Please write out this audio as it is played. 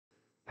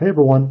Hey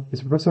everyone,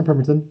 it's Professor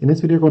Pemberton. In this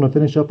video, we're going to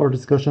finish up our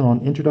discussion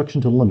on Introduction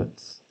to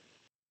Limits.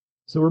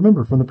 So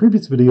remember, from the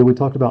previous video, we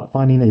talked about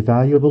finding a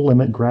value of a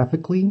limit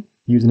graphically,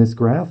 using its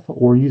graph,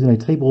 or using a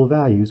table of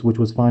values, which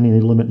was finding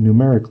a limit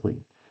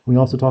numerically. We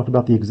also talked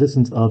about the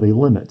existence of a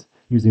limit,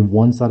 using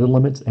one-sided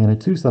limits and a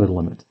two-sided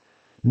limit.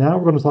 Now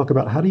we're going to talk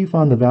about how do you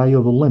find the value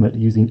of a limit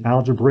using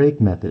algebraic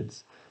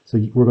methods. So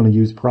we're going to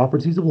use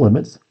properties of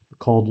limits,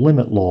 called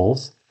limit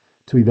laws,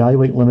 to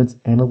evaluate limits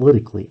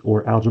analytically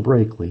or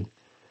algebraically.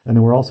 And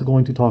then we're also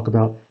going to talk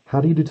about how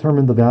do you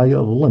determine the value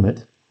of a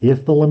limit,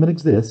 if the limit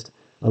exists,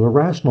 of a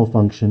rational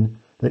function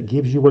that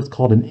gives you what's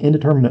called an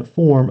indeterminate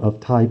form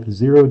of type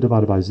 0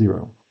 divided by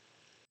 0.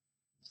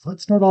 So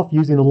let's start off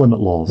using the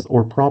limit laws,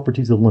 or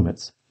properties of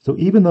limits. So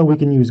even though we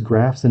can use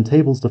graphs and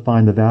tables to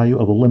find the value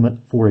of a limit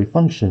for a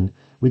function,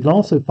 we can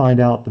also find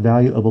out the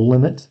value of a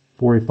limit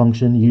for a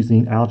function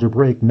using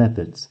algebraic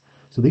methods.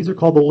 So these are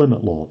called the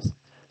limit laws.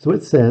 So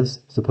it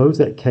says, suppose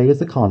that k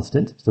is a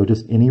constant, so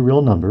just any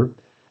real number,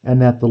 and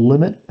that the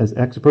limit as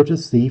x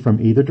approaches c from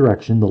either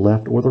direction, the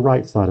left or the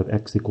right side of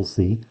x equals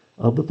c,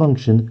 of the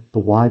function, the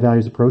y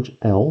values approach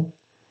L,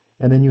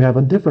 and then you have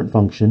a different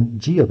function,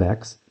 g of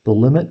x, the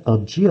limit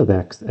of g of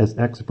x as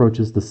x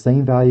approaches the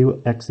same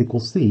value x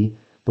equals c,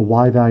 the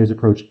y values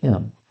approach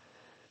m.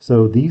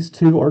 So these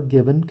two are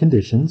given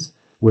conditions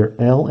where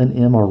L and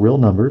m are real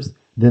numbers,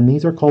 then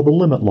these are called the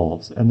limit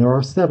laws, and there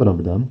are 7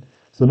 of them.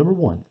 So number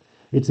 1,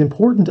 it's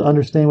important to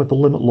understand what the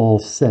limit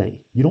laws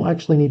say. You don't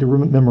actually need to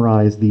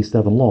memorize these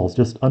 7 laws,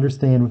 just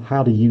understand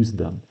how to use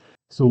them.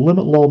 So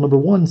limit law number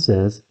 1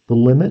 says the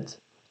limit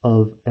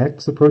of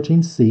x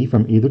approaching c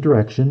from either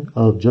direction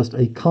of just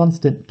a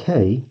constant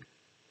k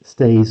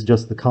stays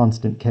just the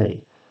constant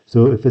k.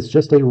 So if it's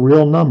just a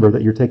real number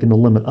that you're taking the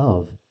limit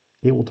of,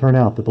 it will turn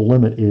out that the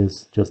limit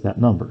is just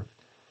that number.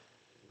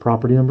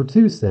 Property number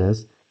 2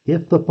 says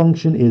if the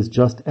function is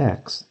just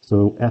x,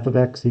 so f of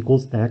x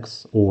equals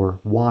x or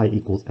y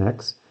equals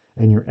x,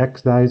 and your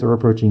x values are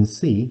approaching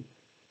c,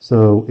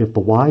 so if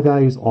the y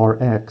values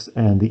are x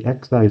and the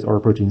x values are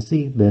approaching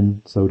c, then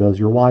so does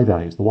your y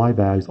values. The y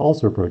values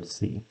also approach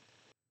c.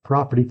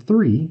 Property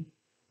 3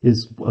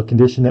 is a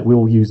condition that we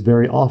will use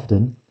very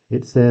often.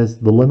 It says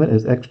the limit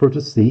as x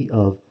approaches c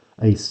of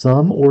a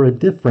sum or a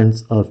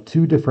difference of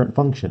 2 different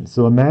functions.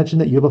 So imagine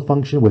that you have a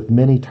function with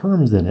many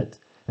terms in it,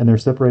 and they're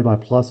separated by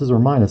pluses or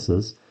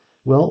minuses.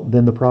 Well,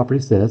 then the property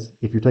says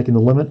if you're taking the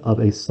limit of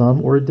a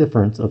sum or a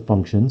difference of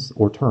functions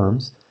or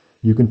terms,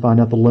 you can find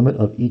out the limit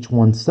of each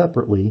one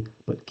separately,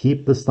 but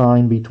keep the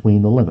sign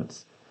between the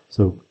limits.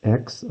 So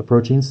x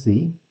approaching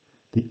c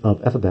of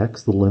f of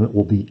x, the limit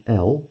will be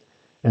L,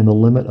 and the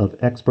limit of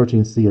x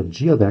approaching c of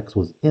g of x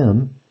was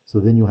m, so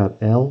then you'll have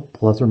L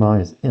plus or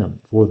minus m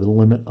for the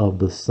limit of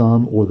the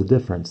sum or the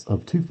difference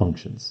of 2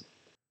 functions.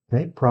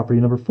 Okay, property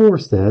number 4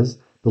 says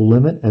the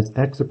limit as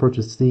x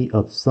approaches c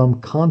of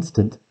some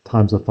constant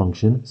times a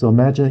function. So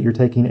imagine that you're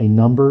taking a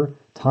number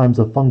times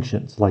a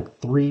function, so like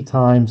 3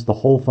 times the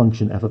whole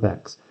function f of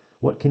x.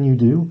 What can you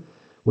do?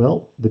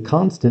 Well, the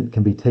constant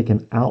can be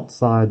taken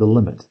outside the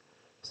limit.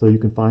 So you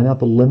can find out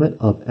the limit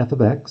of f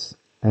of x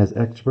as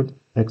x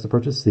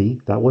approaches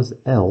c, that was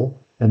L,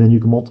 and then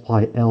you can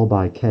multiply L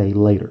by k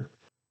later.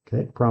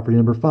 Okay, property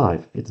number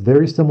 5. It's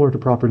very similar to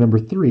property number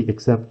 3,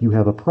 except you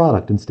have a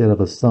product instead of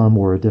a sum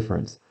or a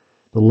difference.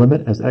 The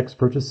limit as x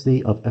approaches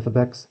c of f of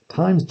x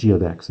times g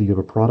of x. So you have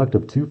a product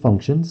of 2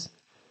 functions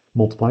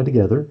multiplied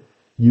together.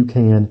 You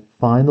can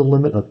find the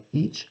limit of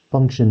each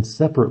function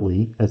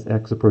separately as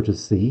x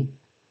approaches c,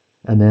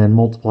 and then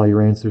multiply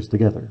your answers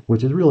together,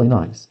 which is really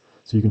nice.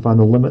 So you can find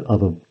the limit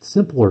of a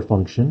simpler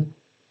function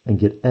and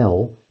get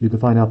L. You can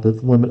find out the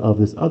limit of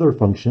this other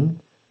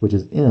function, which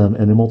is m,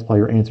 and then multiply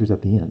your answers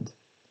at the end.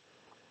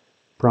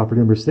 Property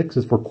number 6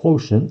 is for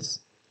quotients.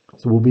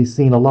 So we'll be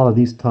seeing a lot of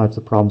these types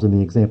of problems in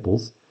the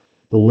examples.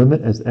 The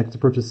limit as x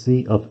approaches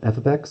c of f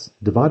of x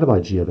divided by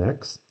g of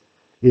x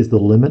is the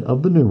limit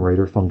of the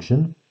numerator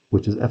function,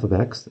 which is f of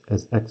x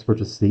as x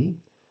approaches c,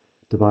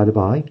 divided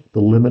by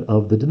the limit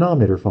of the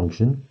denominator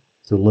function,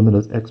 so limit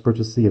as x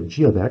approaches c of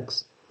g of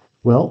x.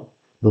 Well,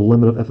 the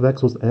limit of f of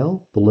x was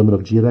L, the limit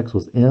of g of x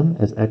was m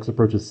as x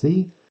approaches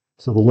c,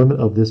 so the limit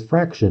of this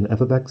fraction, f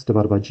of x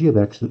divided by g of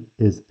x,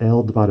 is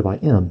L divided by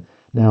m.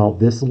 Now,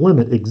 this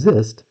limit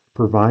exists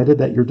provided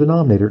that your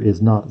denominator is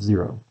not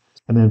 0.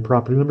 And then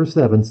property number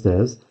 7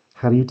 says,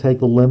 how do you take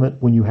the limit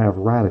when you have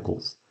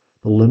radicals?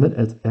 The limit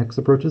as x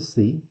approaches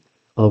c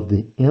of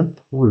the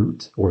nth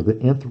root, or the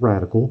nth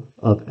radical,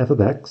 of f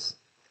of x.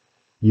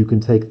 You can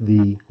take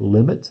the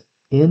limit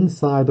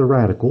inside the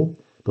radical,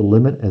 the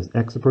limit as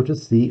x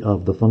approaches c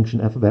of the function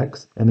f of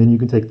x, and then you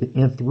can take the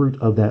nth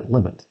root of that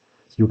limit.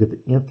 So you'll get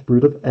the nth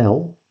root of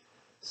L.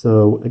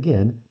 So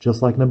again,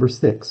 just like number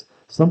 6,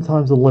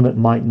 sometimes the limit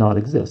might not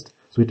exist.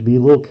 So we have to be a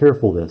little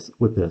careful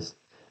with this.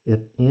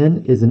 If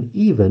n is an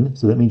even,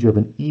 so that means you have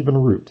an even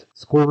root,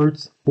 square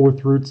roots,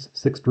 fourth roots,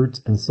 sixth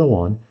roots, and so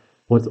on,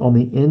 what's on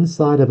the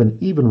inside of an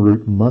even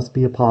root must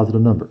be a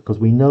positive number, because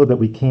we know that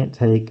we can't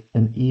take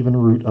an even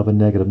root of a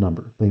negative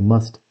number. They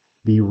must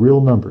be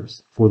real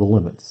numbers for the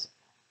limits.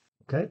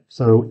 Okay,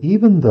 so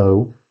even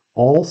though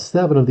all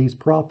 7 of these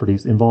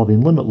properties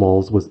involving limit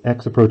laws was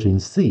x approaching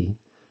c,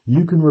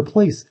 you can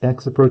replace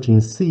x approaching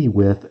c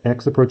with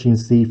x approaching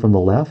c from the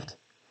left,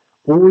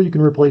 or you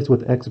can replace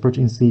with x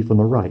approaching c from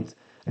the right,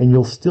 and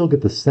you'll still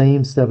get the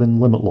same 7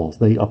 limit laws.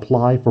 They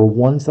apply for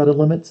one-sided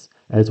limits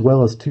as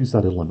well as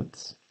two-sided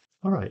limits.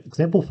 All right,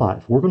 example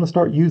 5. We're going to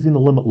start using the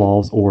limit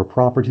laws or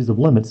properties of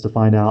limits to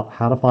find out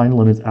how to find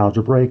limits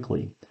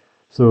algebraically.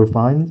 So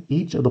find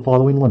each of the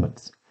following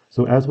limits.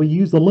 So as we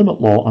use the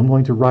limit law, I'm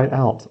going to write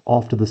out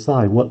off to the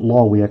side what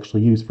law we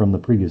actually used from the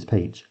previous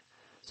page.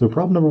 So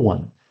problem number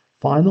 1,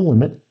 find the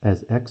limit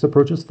as x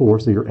approaches 4,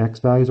 so your x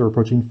values are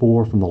approaching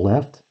 4 from the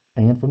left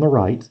and from the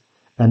right,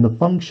 and the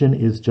function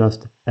is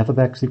just f of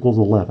x equals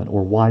 11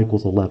 or y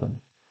equals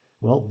 11.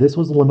 Well, this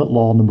was limit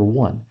law number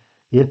 1.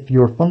 If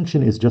your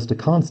function is just a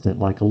constant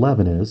like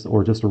 11 is,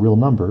 or just a real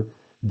number,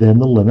 then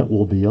the limit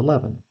will be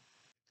 11.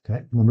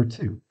 Okay, number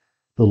 2.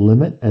 The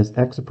limit as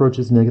x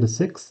approaches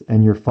 -6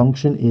 and your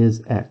function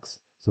is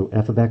x. So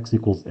f of x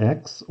equals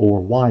x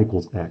or y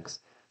equals x.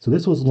 So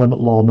this was limit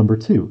law number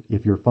 2.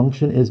 If your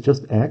function is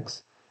just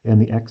x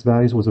and the x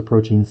values was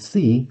approaching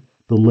c,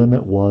 the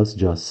limit was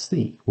just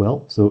c.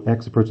 Well, so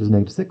x approaches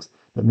 -6,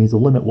 that means the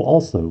limit will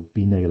also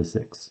be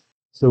 -6.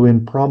 So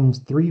in problems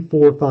 3,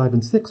 4, 5,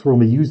 and 6, we're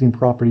going to be using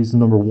properties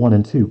number 1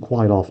 and 2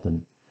 quite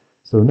often.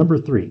 So number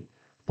 3,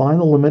 find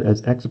the limit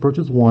as x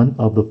approaches 1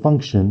 of the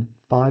function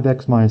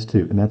 5x minus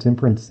 2, and that's in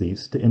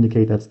parentheses to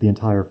indicate that's the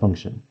entire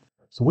function.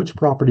 So which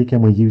property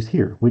can we use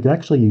here? We can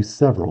actually use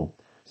several.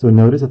 So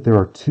notice that there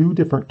are 2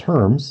 different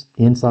terms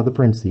inside the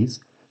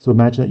parentheses. So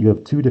imagine that you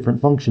have 2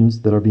 different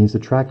functions that are being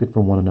subtracted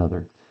from one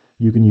another.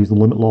 You can use the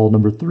limit law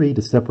number 3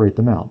 to separate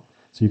them out.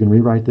 So you can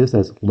rewrite this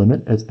as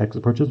limit as x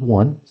approaches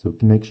 1. So you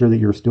can make sure that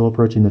you're still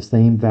approaching the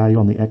same value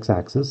on the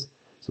x-axis.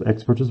 So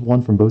x approaches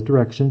 1 from both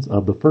directions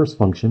of the first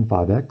function,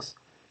 5x.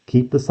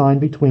 Keep the sign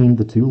between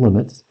the 2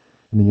 limits.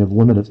 And then you have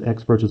limit as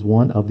x approaches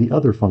 1 of the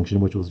other function,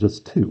 which was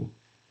just 2.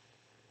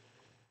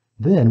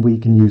 Then we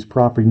can use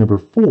property number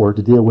 4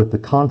 to deal with the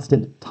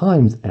constant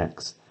times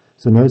x.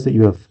 So notice that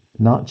you have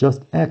not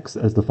just x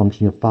as the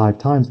function, you have 5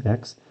 times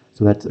x.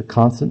 So that's a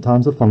constant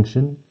times a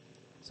function.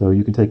 So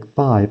you can take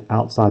 5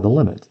 outside the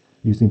limit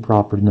using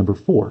property number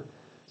 4.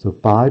 So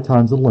 5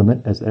 times the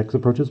limit as x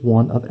approaches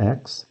 1 of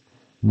x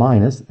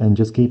minus, and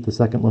just keep the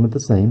second limit the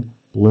same,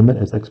 limit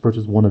as x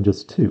approaches 1 of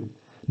just 2.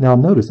 Now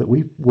notice that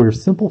we're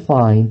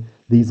simplifying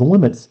these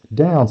limits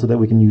down so that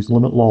we can use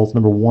limit laws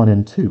number 1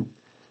 and 2.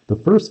 The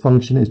first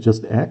function is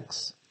just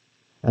x,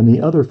 and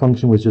the other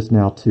function was just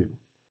now 2.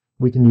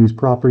 We can use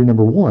property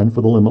number 1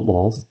 for the limit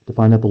laws to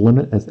find out the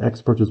limit as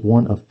x approaches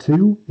 1 of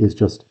 2 is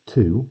just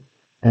 2.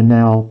 And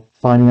now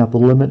finding out the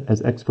limit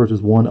as x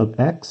approaches 1 of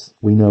x,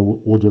 we know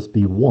will just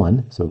be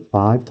 1. So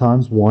 5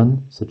 times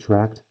 1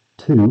 subtract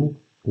 2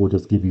 will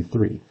just give you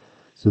 3.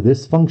 So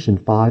this function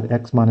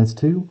 5x minus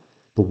 2,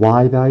 the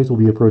y values will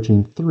be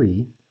approaching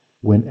 3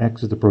 when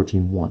x is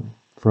approaching 1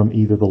 from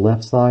either the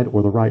left side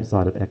or the right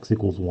side of x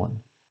equals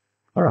 1.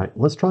 All right,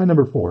 let's try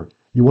number 4.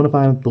 You want to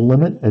find the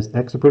limit as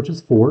x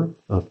approaches 4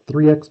 of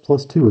 3x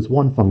plus 2 is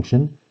one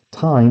function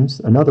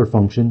times another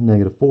function,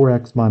 negative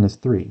 4x minus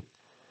 3.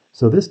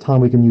 So this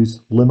time we can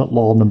use limit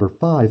law number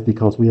 5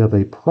 because we have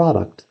a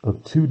product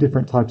of 2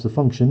 different types of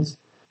functions.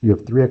 You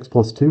have 3x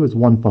plus 2 is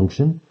one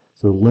function,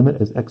 so limit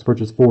as x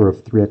approaches 4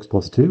 of 3x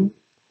plus 2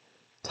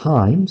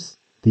 times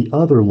the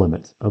other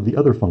limit of the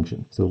other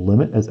function. So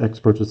limit as x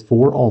approaches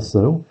 4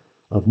 also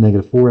of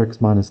negative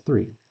 4x minus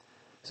 3.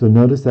 So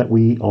notice that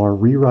we are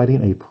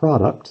rewriting a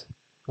product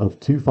of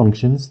 2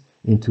 functions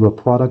into a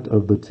product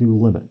of the 2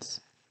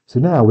 limits. So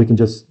now we can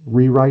just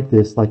rewrite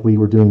this like we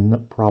were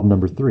doing problem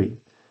number 3.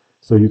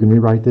 So you can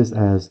rewrite this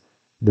as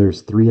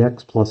there's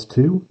 3x plus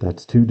 2.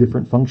 That's 2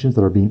 different functions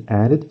that are being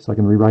added. So I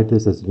can rewrite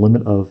this as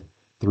limit of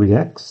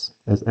 3x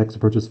as x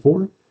approaches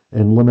 4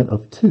 and limit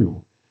of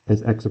 2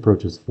 as x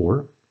approaches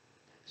 4.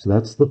 So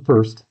that's the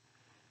first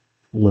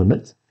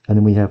limit. And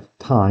then we have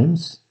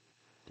times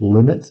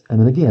limit. And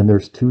then again,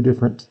 there's 2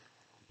 different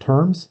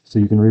terms. So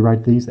you can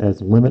rewrite these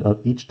as limit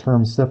of each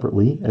term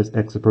separately as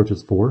x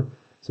approaches 4.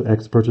 So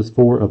x approaches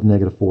 4 of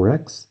negative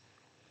 4x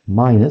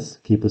minus,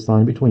 keep the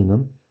sign between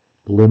them,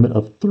 limit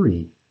of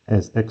 3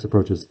 as x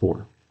approaches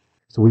 4.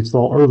 So we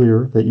saw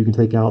earlier that you can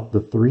take out the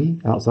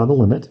 3 outside the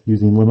limit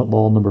using limit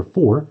law number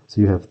 4.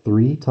 So you have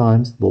 3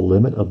 times the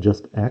limit of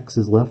just x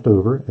is left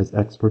over as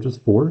x approaches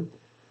 4,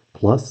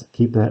 plus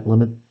keep that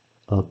limit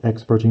of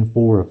x approaching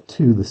 4 of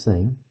 2 the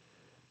same,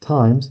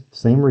 times,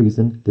 same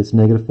reason, this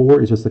negative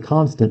 4 is just a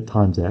constant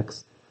times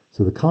x.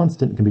 So the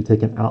constant can be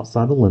taken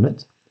outside the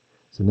limit.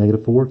 So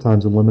negative 4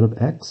 times the limit of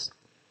x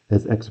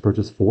as x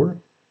approaches 4,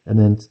 and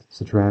then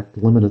subtract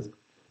the limit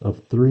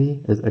of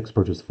 3 as x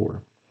approaches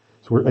 4.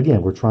 So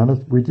we're trying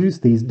to reduce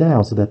these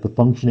down so that the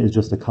function is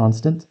just a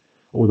constant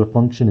or the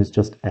function is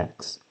just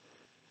x.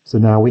 So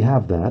now we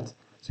have that.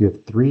 So you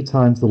have 3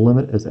 times the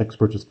limit as x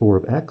approaches 4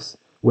 of x.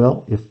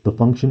 Well, if the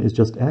function is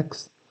just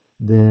x,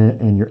 then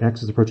and your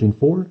x is approaching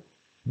 4,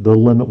 the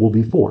limit will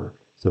be 4.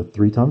 So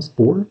 3 times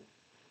 4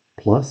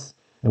 plus,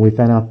 and we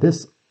found out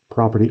this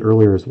property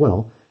earlier as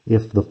well,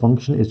 if the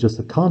function is just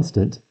a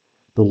constant,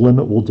 the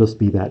limit will just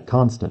be that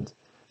constant.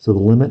 So the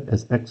limit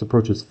as x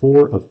approaches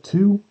 4 of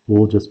 2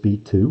 will just be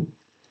 2.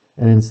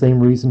 And in the same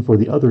reason for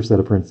the other set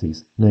of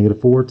parentheses,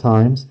 negative 4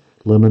 times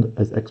limit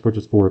as x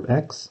approaches 4 of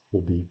x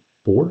will be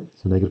 4.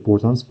 So negative 4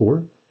 times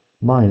 4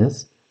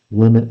 minus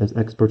limit as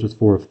x approaches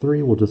 4 of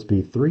 3 will just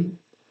be 3.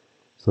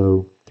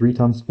 So 3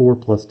 times 4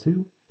 plus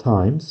 2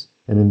 times,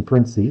 and in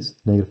parentheses,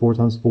 negative 4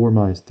 times 4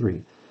 minus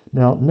 3.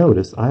 Now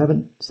notice, I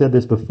haven't said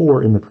this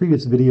before in the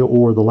previous video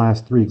or the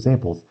last 3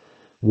 examples.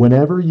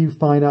 Whenever you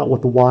find out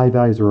what the y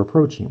values are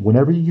approaching,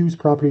 whenever you use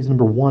properties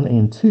number 1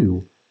 and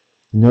 2,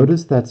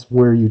 notice that's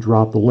where you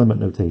drop the limit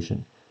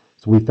notation.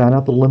 So we found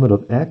out the limit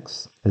of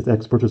x as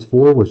x approaches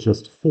 4 was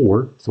just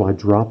 4, so I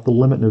dropped the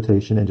limit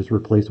notation and just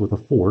replaced with a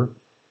 4.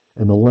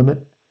 And the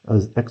limit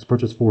as x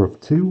approaches 4 of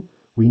 2,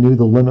 we knew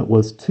the limit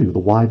was 2. The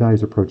y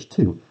values approach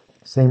 2.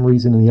 Same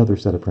reason in the other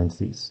set of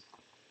parentheses.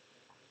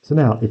 So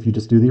now, if you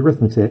just do the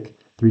arithmetic,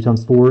 3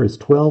 times 4 is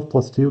 12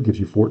 plus 2 gives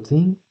you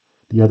 14.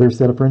 The other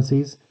set of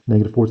parentheses,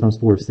 negative 4 times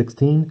 4 is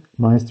 16,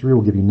 minus 3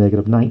 will give you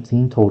negative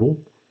 19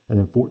 total, and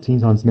then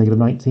 14 times negative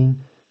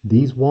 19.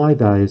 These y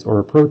values are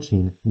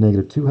approaching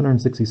negative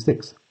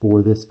 266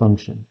 for this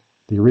function.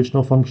 The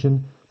original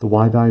function, the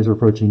y values are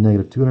approaching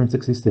negative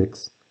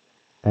 266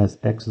 as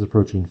x is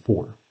approaching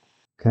 4.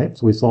 Okay,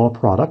 so we saw a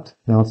product.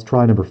 Now let's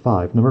try number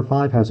 5. Number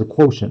 5 has a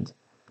quotient.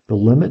 The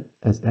limit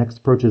as x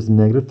approaches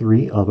negative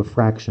 3 of a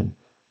fraction,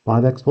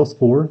 5x plus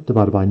 4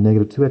 divided by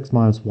negative 2x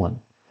minus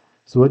 1.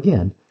 So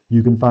again,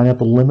 you can find out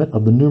the limit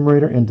of the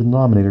numerator and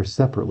denominator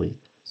separately.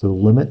 So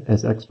limit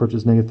as x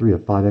approaches negative 3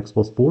 of 5x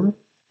plus 4.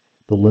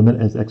 The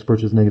limit as x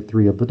approaches negative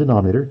 3 of the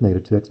denominator,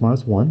 negative 2x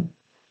minus 1.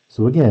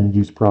 So again,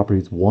 use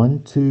properties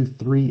 1, 2,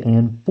 3,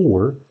 and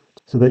 4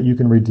 so that you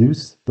can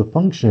reduce the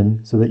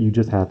function so that you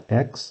just have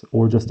x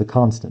or just a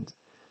constant.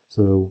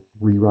 So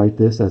rewrite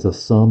this as a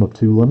sum of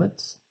two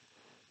limits.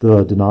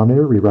 The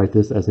denominator, rewrite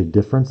this as a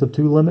difference of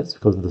two limits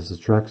because of the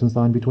subtraction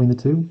sign between the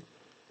two.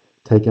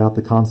 Take out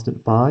the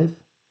constant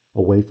 5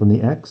 away from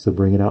the x, so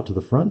bring it out to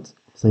the front.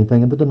 Same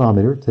thing in the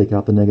denominator, take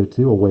out the negative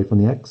 2 away from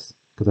the x,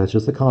 because that's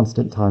just a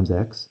constant times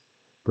x.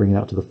 Bring it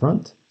out to the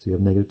front, so you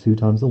have negative 2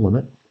 times the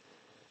limit.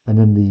 And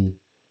then the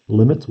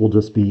limits will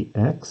just be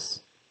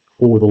x,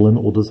 or the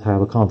limit will just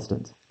have a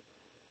constant.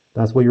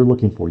 That's what you're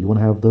looking for. You want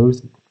to have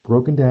those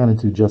broken down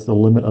into just a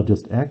limit of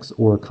just x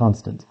or a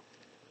constant.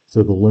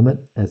 So the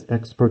limit as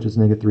x approaches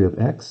negative 3 of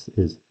x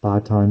is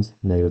 5 times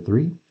negative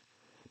 3.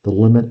 The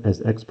limit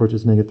as x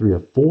approaches negative 3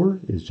 of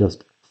 4 is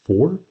just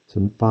 4.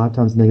 So 5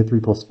 times negative 3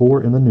 plus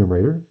 4 in the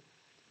numerator.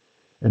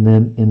 And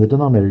then in the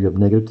denominator, you have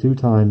negative 2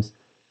 times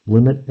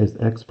limit as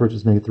x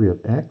approaches negative 3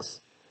 of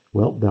x.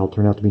 Well, that'll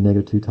turn out to be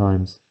negative 2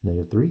 times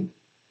negative 3.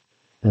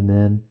 And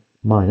then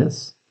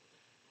minus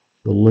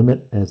the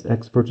limit as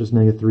x approaches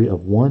negative 3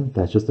 of 1.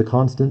 That's just a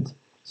constant.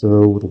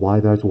 So the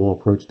y values will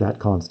approach that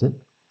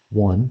constant,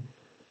 1.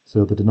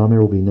 So the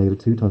denominator will be negative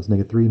 2 times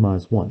negative 3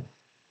 minus 1.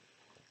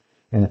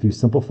 And if you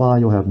simplify,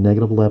 you'll have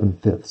negative 11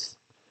 fifths.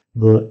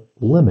 The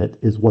limit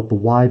is what the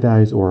y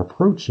values are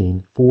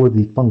approaching for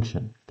the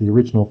function, the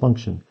original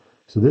function.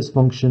 So this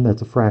function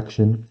that's a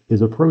fraction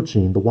is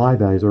approaching, the y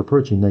values are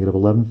approaching negative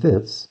 11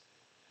 fifths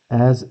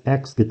as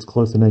x gets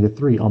close to negative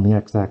 3 on the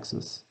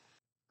x-axis.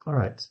 All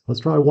right,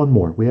 let's try one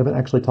more. We haven't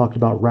actually talked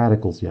about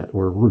radicals yet,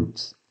 or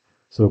roots.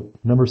 So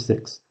number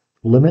 6,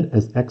 limit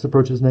as x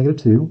approaches negative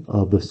 2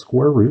 of the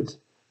square root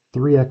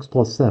 3x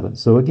plus 7.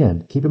 So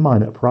again, keep in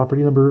mind that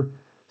property number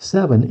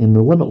 7 in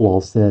the limit law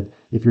said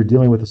if you're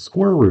dealing with the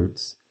square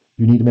roots,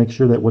 you need to make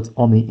sure that what's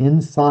on the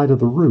inside of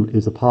the root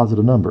is a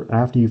positive number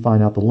after you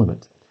find out the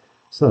limit.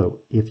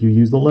 So if you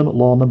use the limit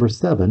law number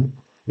 7,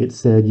 it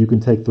said you can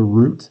take the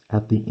root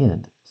at the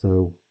end.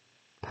 So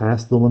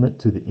pass the limit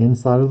to the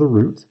inside of the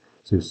root.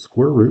 So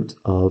square root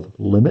of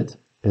limit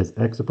as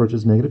x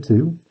approaches negative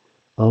 2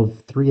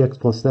 of 3x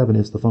plus 7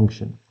 is the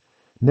function.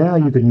 Now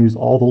you can use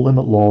all the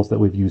limit laws that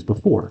we've used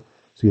before.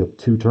 So you have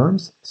two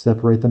terms,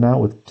 separate them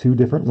out with two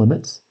different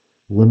limits.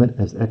 Limit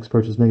as x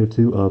approaches negative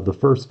 2 of the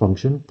first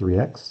function,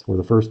 3x, or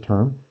the first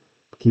term.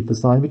 Keep the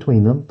sign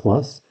between them,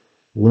 plus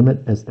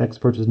limit as x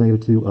approaches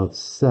negative 2 of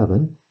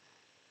 7.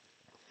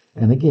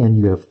 And again,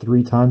 you have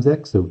 3 times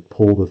x, so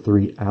pull the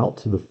 3 out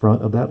to the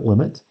front of that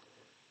limit.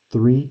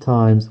 3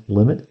 times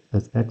limit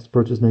as x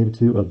approaches negative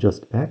 2 of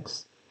just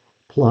x,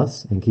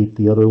 plus, and keep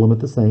the other limit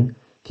the same.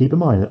 Keep in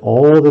mind that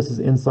all of this is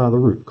inside the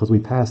root because we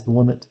passed the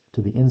limit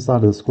to the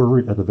inside of the square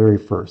root at the very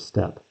first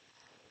step.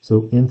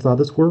 So inside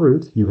the square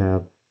root, you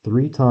have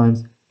 3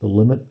 times the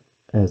limit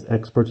as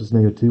x approaches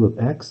negative 2 of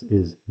x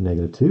is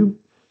negative 2.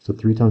 So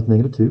 3 times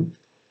negative 2.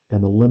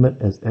 And the limit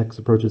as x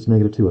approaches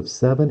negative 2 of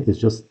 7 is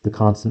just the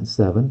constant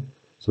 7.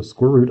 So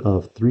square root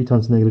of 3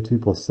 times negative 2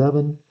 plus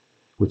 7,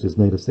 which is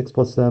negative 6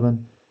 plus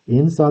 7.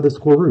 Inside the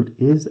square root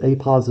is a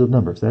positive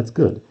number, so that's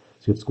good.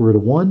 So you have square root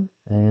of 1,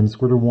 and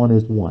square root of 1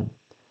 is 1.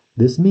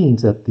 This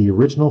means that the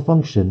original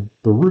function,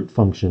 the root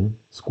function,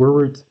 square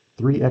root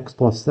 3x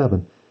plus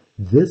 7,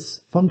 this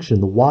function,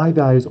 the y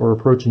values are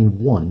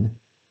approaching 1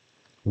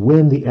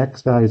 when the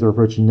x values are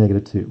approaching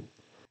negative 2.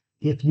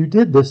 If you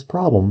did this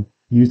problem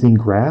using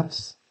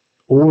graphs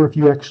or if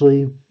you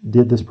actually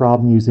did this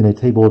problem using a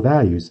table of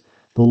values,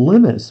 the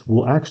limits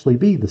will actually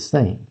be the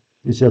same.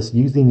 It's just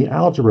using the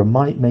algebra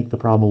might make the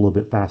problem a little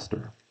bit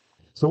faster.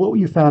 So what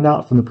you found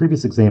out from the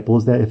previous example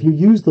is that if you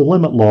use the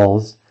limit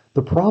laws,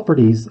 the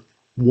properties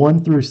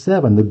 1 through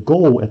 7, the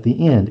goal at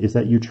the end is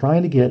that you're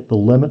trying to get the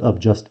limit of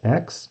just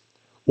x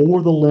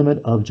or the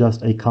limit of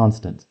just a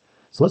constant.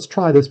 So let's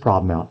try this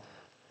problem out.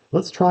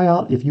 Let's try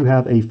out if you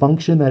have a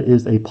function that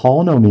is a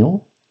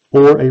polynomial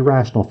or a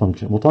rational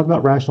function. We'll talk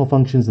about rational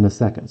functions in a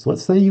second. So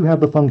let's say you have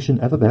the function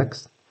f of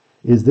x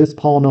is this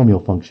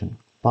polynomial function,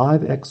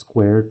 5x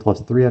squared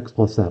plus 3x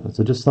plus 7.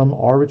 So just some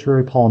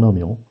arbitrary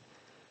polynomial.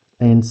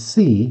 And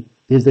c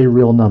is a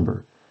real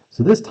number.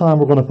 So this time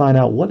we're going to find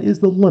out what is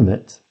the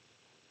limit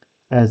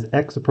as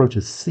x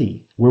approaches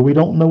c, where we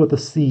don't know what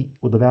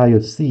the value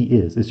of c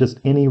is. It's just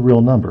any real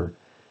number.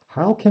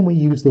 How can we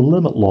use the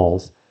limit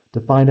laws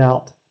to find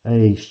out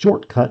a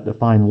shortcut to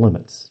find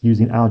limits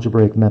using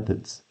algebraic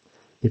methods?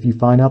 If you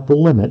find out the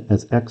limit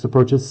as x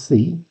approaches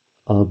c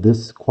of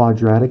this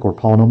quadratic or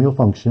polynomial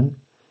function,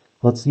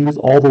 let's use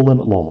all the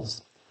limit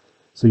laws.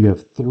 So you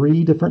have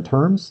 3 different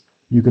terms.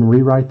 You can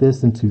rewrite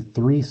this into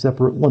 3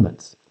 separate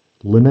limits.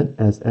 Limit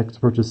as x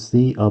approaches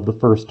c of the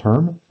first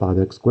term,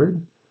 5x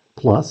squared,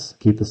 plus,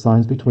 keep the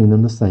signs between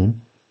them the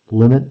same,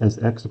 limit as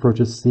x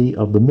approaches c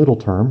of the middle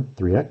term,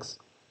 3x,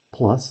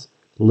 plus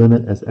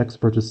limit as x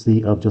approaches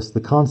c of just the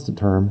constant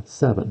term,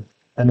 7.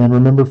 And then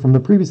remember from the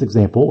previous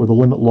example, or the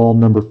limit law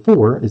number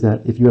 4, is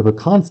that if you have a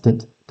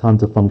constant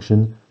times a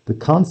function, the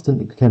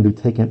constant can be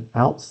taken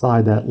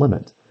outside that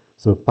limit.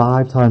 So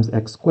 5 times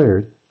x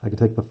squared, I can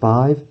take the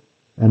 5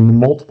 and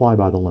multiply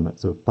by the limit.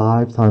 So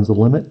 5 times the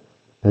limit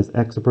as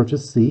x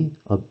approaches c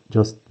of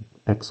just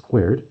x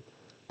squared,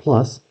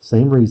 plus,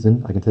 same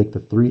reason, I can take the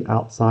 3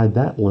 outside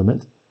that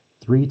limit,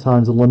 3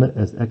 times the limit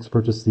as x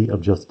approaches c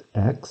of just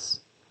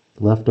x,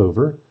 left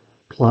over,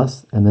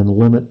 plus, and then the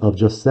limit of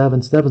just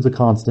 7. 7 is a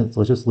constant, so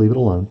let's just leave it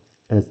alone,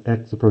 as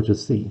x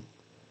approaches c.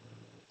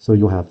 So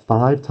you'll have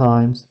 5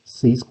 times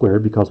c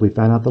squared, because we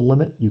found out the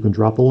limit, you can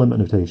drop the limit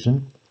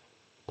notation,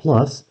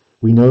 plus,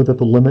 we know that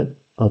the limit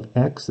of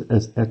x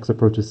as x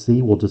approaches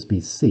c will just be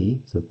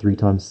c, so 3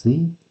 times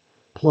c,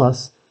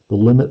 plus the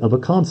limit of a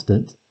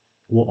constant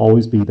will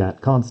always be that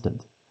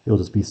constant. It'll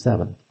just be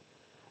 7.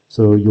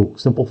 So you'll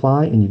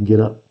simplify and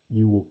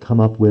you will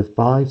come up with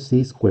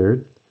 5c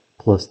squared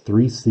plus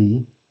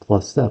 3c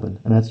plus 7.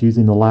 And that's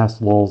using the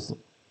last laws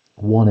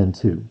 1 and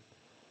 2.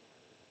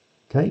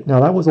 Okay, now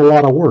that was a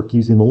lot of work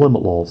using the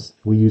limit laws.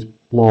 We used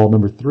law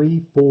number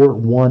 3, 4,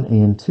 1,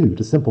 and 2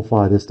 to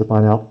simplify this to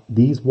find out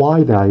these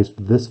y values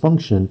for this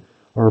function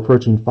are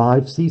approaching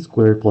 5c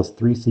squared plus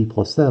 3c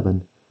plus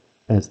 7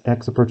 as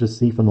x approaches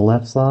c from the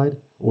left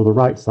side or the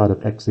right side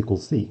of x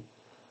equals c.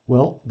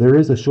 Well, there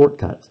is a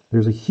shortcut.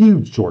 There's a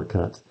huge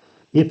shortcut.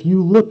 If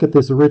you look at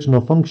this original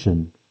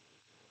function,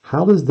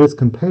 how does this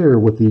compare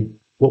with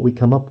what we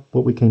came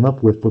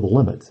up with for the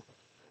limit?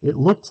 It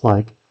looks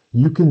like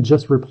you can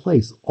just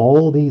replace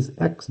all these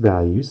x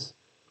values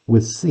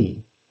with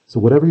c. So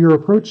whatever you're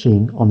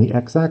approaching on the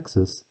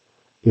x-axis,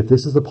 if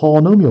this is a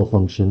polynomial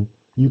function,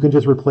 you can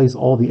just replace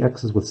all the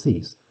x's with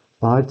c's.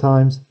 5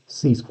 times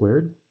c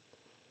squared,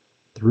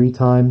 3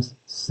 times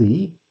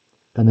c,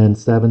 and then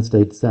 7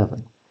 stayed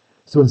 7.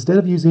 So instead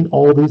of using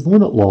all these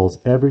limit laws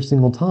every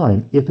single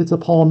time, if it's a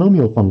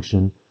polynomial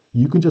function,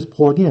 you can just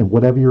plug in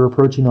whatever you're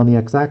approaching on the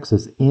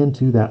x-axis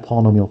into that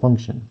polynomial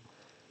function.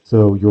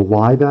 So your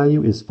y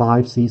value is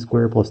 5c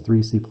squared plus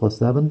 3c plus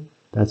 7.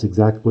 That's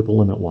exactly what the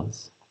limit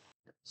was.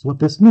 So what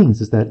this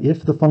means is that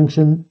if the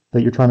function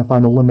that you're trying to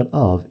find the limit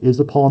of is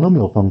a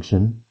polynomial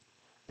function,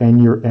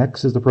 and your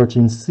x is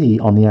approaching c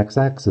on the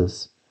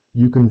x-axis,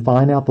 you can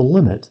find out the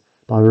limit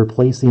by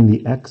replacing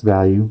the x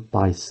value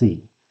by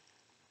c,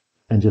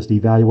 and just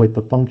evaluate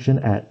the function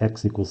at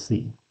x equals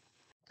c.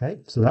 Okay,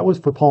 so that was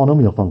for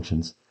polynomial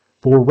functions.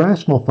 For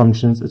rational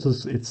functions,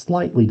 it's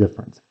slightly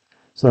different.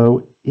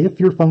 So if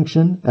your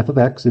function, f of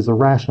x, is a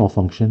rational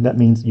function, that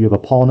means you have a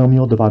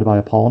polynomial divided by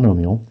a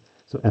polynomial.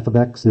 So f of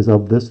x is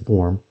of this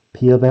form,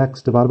 p of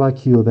x divided by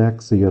q of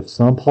x, so you have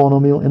some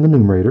polynomial in the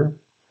numerator,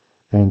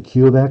 and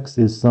q of x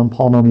is some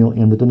polynomial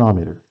in the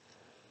denominator.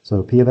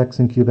 So p of x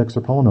and q of x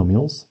are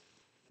polynomials,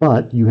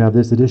 but you have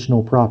this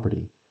additional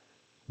property.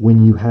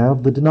 When you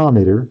have the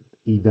denominator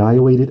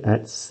evaluated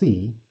at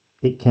c,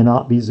 it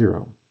cannot be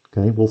 0.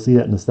 Okay, we'll see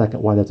that in a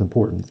second why that's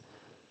important.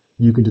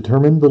 You can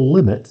determine the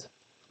limit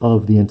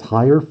of the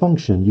entire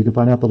function. You can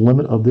find out the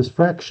limit of this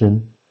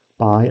fraction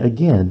by,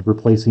 again,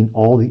 replacing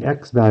all the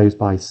x values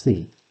by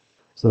c.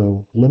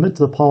 So limits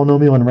of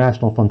polynomial and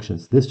rational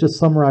functions. This just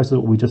summarizes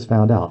what we just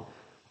found out.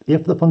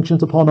 If the function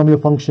is a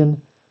polynomial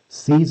function,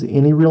 c is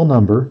any real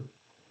number,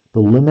 the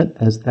limit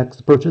as x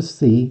approaches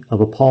c of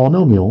a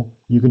polynomial,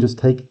 you can just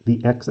take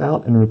the x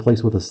out and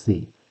replace with a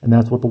c. And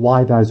that's what the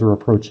y values are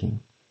approaching,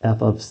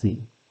 f of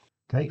c.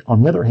 Okay.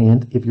 On the other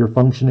hand, if your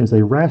function is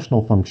a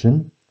rational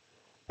function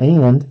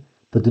and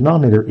the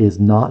denominator is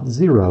not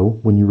 0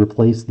 when you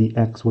replace the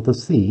x with a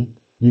c,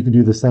 you can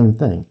do the same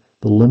thing.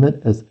 The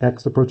limit as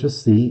x approaches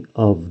c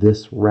of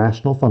this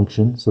rational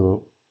function,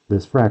 so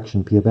this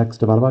fraction, p of x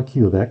divided by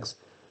q of x,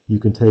 you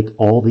can take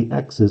all the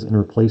x's and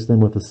replace them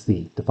with a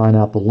c to find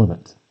out the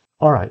limit.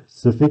 All right,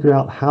 so figure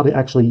out how to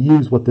actually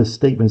use what this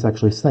statement is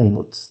actually saying.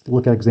 Let's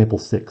look at example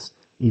 6,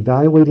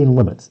 evaluating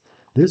limits.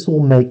 This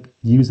will make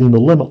using the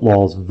limit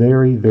laws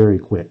very, very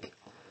quick.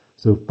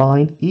 So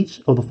find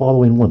each of the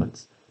following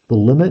limits. The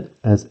limit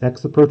as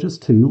x approaches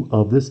 2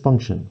 of this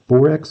function,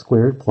 4x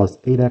squared plus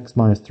 8x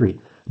minus 3.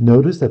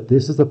 Notice that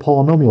this is a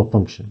polynomial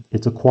function.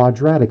 It's a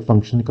quadratic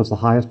function because the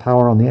highest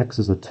power on the x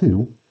is a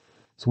 2.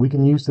 So we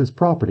can use this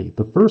property.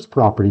 The first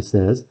property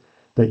says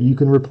that you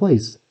can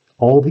replace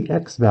all the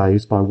x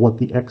values by what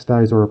the x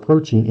values are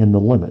approaching in the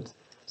limit.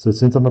 So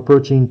since I'm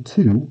approaching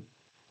 2,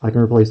 I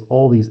can replace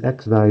all these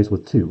x values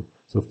with 2.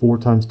 So 4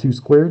 times 2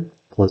 squared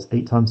plus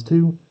 8 times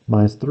 2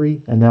 minus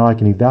 3, and now I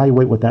can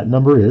evaluate what that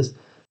number is.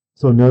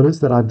 So notice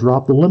that I've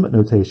dropped the limit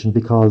notation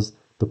because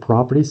the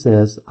property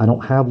says I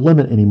don't have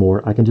limit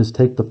anymore. I can just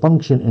take the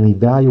function and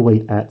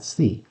evaluate at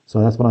c.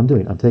 So that's what I'm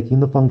doing. I'm taking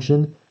the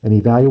function and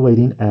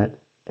evaluating at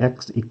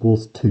x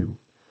equals 2.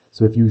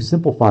 So if you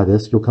simplify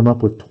this, you'll come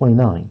up with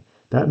 29.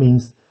 That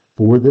means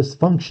for this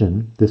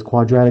function, this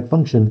quadratic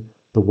function,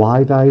 the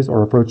y values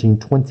are approaching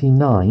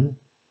 29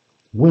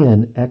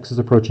 when x is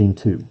approaching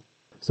 2.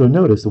 So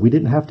notice that we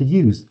didn't have to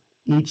use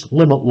each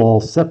limit law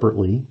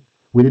separately.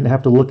 We didn't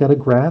have to look at a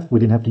graph. We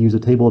didn't have to use a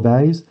table of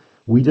values.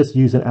 We just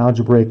used an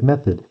algebraic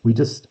method. We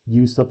just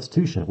used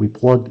substitution. We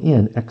plugged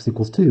in x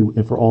equals 2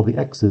 and for all the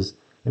x's,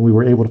 and we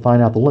were able to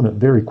find out the limit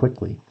very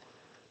quickly.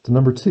 So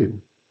number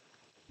 2.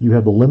 You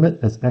have the limit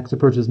as x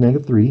approaches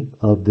negative 3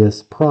 of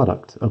this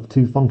product of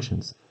two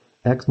functions,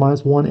 x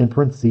minus 1 in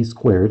parentheses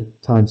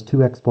squared times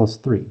 2x plus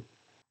 3.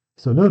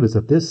 So notice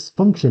that this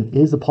function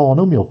is a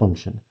polynomial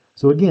function.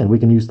 So again, we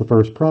can use the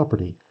first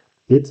property.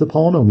 It's a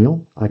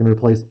polynomial. I can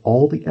replace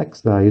all the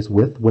x values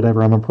with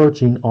whatever I'm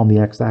approaching on the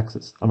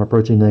x-axis. I'm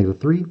approaching negative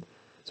 3,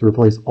 so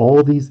replace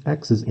all these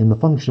x's in the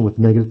function with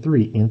negative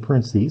 3 in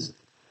parentheses.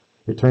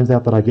 It turns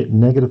out that I get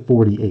negative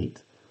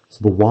 48. So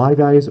the y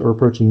values are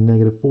approaching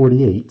negative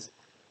 48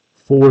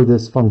 for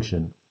this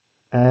function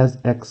as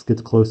x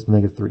gets close to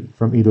negative 3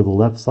 from either the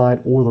left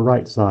side or the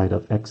right side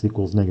of x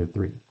equals negative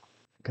 3.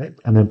 Okay,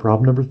 and then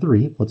problem number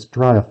 3, let's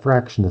try a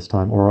fraction this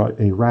time, or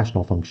a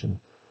rational function.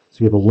 So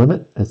you have a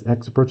limit as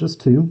x approaches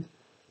 2.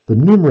 The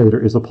numerator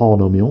is a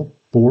polynomial,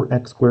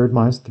 4x squared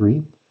minus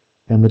 3,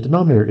 and the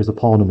denominator is a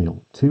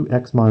polynomial,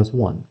 2x minus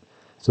 1.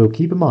 So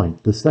keep in mind,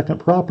 the second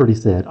property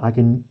said I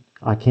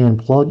can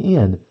plug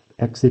in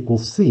x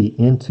equals c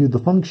into the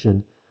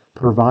function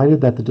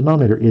provided that the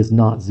denominator is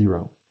not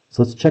 0.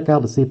 So let's check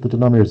out to see if the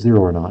denominator is 0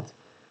 or not.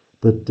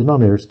 The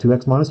denominator is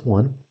 2x minus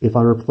 1. If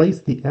I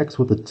replace the x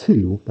with a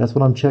 2, that's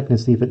what I'm checking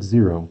to see if it's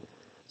 0.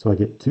 So I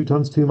get 2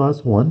 times 2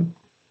 minus 1,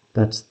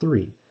 that's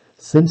 3.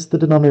 Since the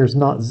denominator is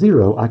not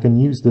 0, I can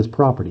use this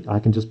property. I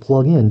can just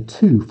plug in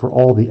 2 for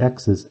all the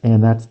x's,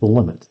 and that's the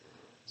limit.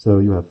 So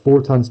you have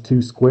 4 times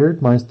 2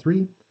 squared minus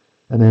 3,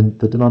 and then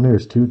the denominator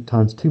is 2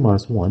 times 2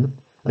 minus 1.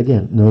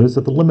 Again, notice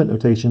that the limit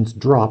notation's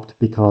dropped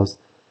because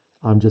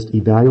I'm just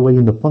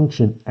evaluating the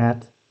function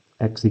at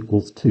x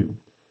equals 2.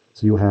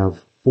 So you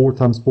have 4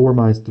 times 4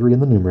 minus 3 in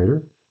the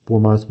numerator, 4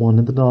 minus 1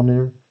 in the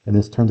denominator, and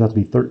this turns out to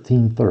be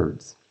 13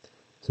 thirds.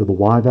 So the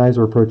y values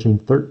are approaching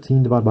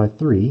 13 divided by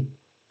 3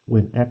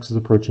 when x is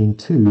approaching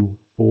 2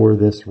 for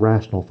this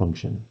rational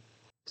function.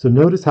 So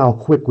notice how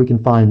quick we can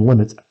find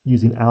limits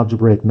using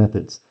algebraic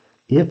methods.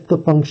 If the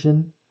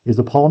function is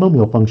a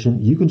polynomial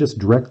function, you can just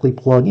directly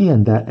plug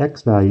in that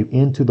x value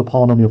into the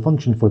polynomial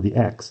function for the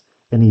x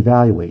and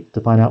evaluate to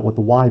find out what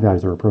the y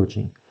values are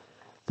approaching.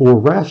 For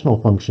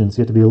rational functions,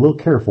 you have to be a little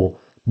careful.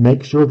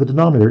 Make sure the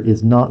denominator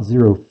is not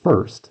 0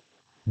 first.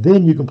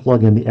 Then you can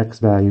plug in the x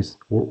values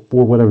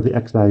for whatever the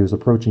x value is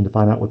approaching to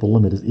find out what the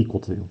limit is equal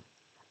to.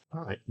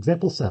 All right,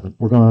 example 7.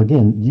 We're going to,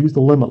 again, use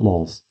the limit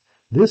laws.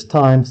 This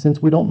time,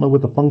 since we don't know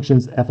what the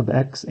functions f of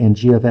x and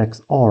g of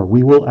x are,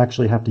 we will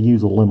actually have to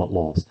use the limit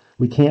laws.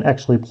 We can't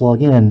actually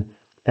plug in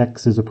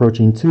x is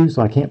approaching 2,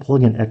 so I can't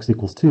plug in x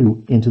equals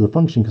 2 into the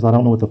function because I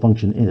don't know what the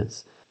function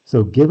is.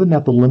 So given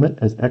that the limit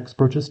as x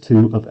approaches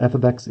 2 of f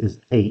of x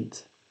is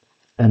 8,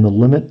 and the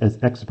limit as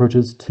x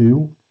approaches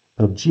 2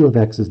 of g of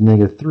x is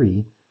negative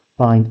 3,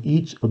 find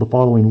each of the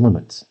following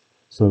limits.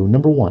 So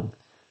number 1,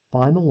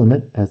 find the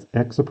limit as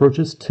x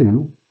approaches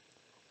 2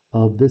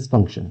 of this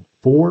function,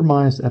 4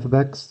 minus f of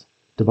x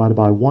divided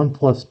by 1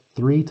 plus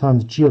 3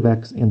 times g of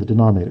x in the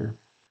denominator.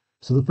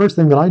 So the first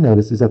thing that I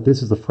notice is that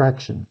this is a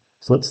fraction.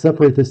 So let's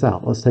separate this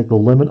out. Let's take the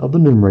limit of the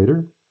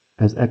numerator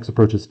as x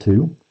approaches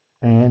 2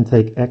 and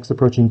take x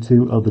approaching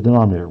 2 of the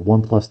denominator,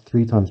 1 plus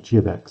 3 times g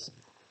of x.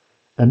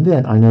 And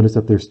then I notice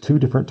that there's two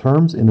different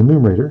terms in the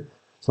numerator,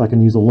 so I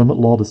can use a limit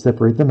law to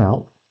separate them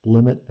out.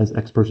 Limit as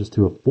x approaches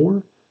 2 of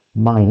 4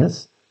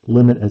 minus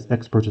limit as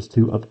x approaches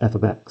 2 of f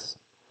of x.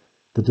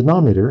 The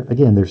denominator,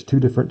 again, there's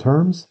two different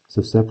terms,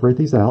 so separate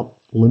these out.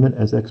 Limit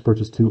as x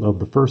approaches 2 of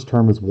the first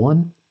term is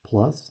 1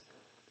 plus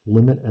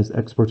limit as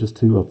x approaches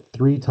 2 of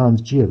 3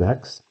 times g of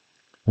x.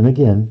 And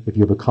again, if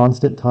you have a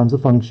constant times a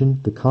function,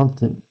 the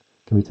constant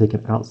can be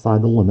taken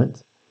outside the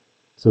limit.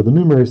 So the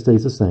numerator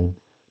stays the same.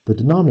 The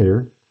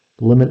denominator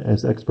limit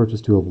as x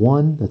approaches 2 of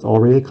 1, that's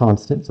already a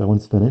constant, so that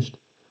one's finished.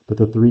 But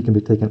the 3 can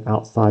be taken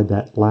outside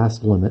that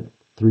last limit,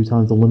 3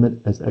 times the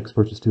limit as x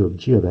approaches 2 of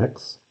g of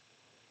x.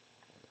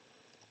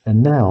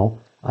 And now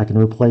I can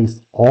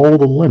replace all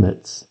the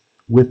limits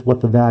with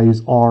what the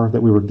values are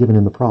that we were given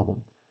in the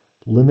problem.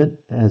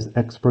 Limit as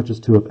x approaches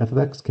 2 of f of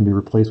x can be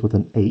replaced with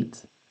an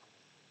 8.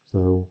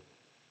 So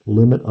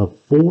limit of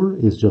 4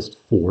 is just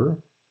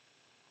 4.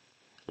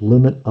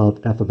 Limit of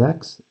f of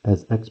x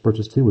as x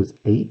approaches 2 is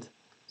 8.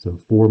 So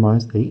 4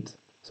 minus 8.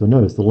 So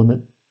notice the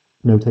limit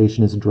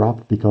notation is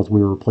dropped because we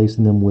were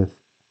replacing them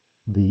with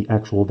the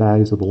actual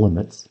values of the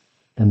limits.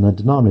 And the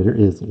denominator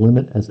is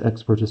limit as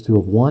x approaches 2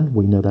 of 1.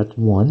 We know that's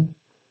 1.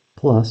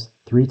 Plus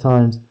 3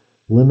 times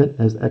limit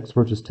as x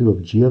approaches 2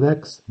 of g of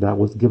x. That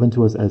was given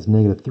to us as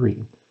negative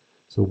 3.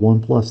 So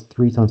 1 plus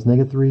 3 times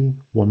negative 3.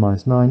 1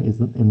 minus 9 is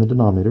in the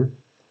denominator.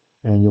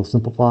 And you'll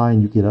simplify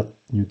and you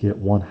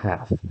get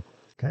 1/2.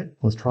 Okay,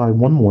 let's try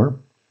one more.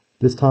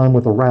 This time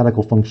with a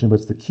radical function, but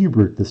it's the cube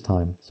root this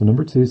time. So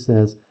number 2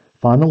 says,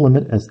 find the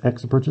limit as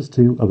x approaches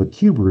 2 of a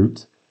cube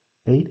root,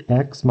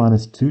 8x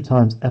minus 2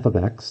 times f of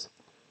x,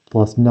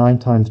 plus 9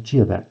 times g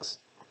of x.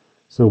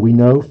 So we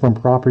know from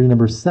property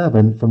number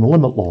 7 from the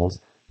limit laws,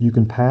 you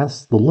can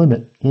pass the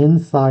limit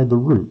inside the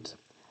root.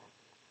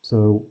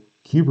 So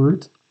cube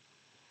root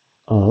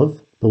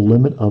of the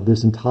limit of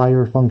this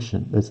entire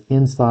function that's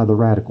inside the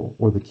radical,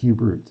 or the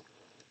cube root.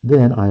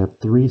 Then I have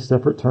 3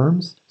 separate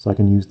terms, so I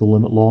can use the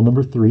limit law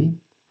number 3.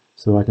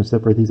 So I can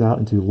separate these out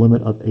into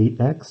limit of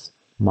 8x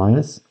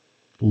minus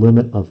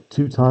limit of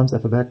 2 times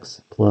f of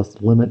x plus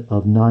limit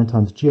of 9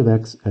 times g of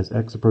x as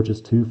x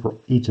approaches 2 for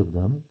each of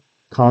them.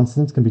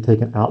 Constants can be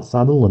taken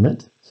outside the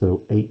limit,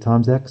 so 8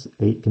 times x,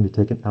 8 can be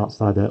taken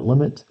outside that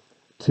limit.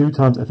 2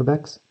 times f of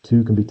x,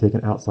 2 can be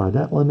taken outside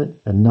that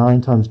limit, and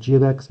 9 times g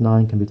of x,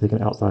 9 can be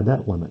taken outside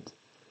that limit.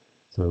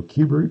 So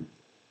cube root,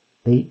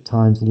 8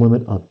 times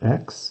limit of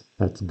x,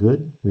 that's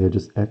good. We have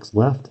just x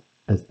left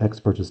as x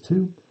approaches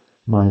 2,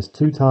 minus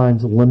 2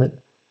 times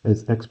limit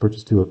as x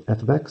approaches 2 of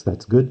f of x,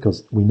 that's good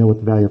because we know what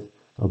the value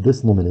of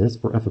this limit is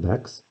for f of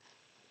x.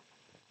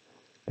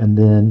 And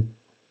then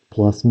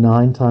plus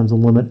 9 times the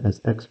limit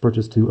as x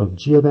approaches 2 of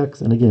g of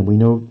x, and again we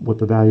know what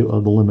the value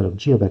of the limit of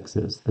g of x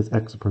is as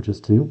x approaches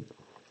 2.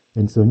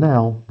 And so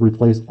now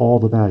replace all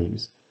the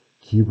values.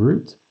 Cube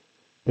root,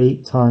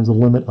 8 times the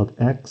limit of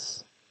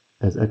x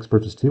as x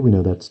approaches 2, we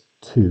know that's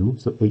 2,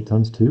 so 8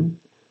 times 2,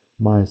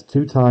 minus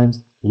 2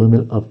 times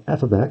limit of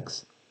f of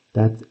x,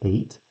 that's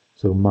 8,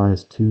 so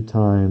minus 2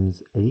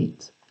 times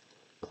 8,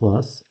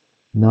 plus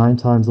 9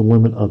 times the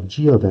limit of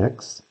g of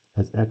x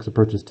as x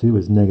approaches 2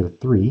 is negative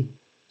 3,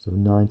 so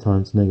 9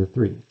 times negative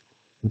 3.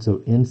 And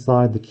so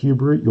inside the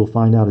cube root, you'll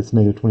find out it's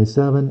negative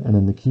 27, and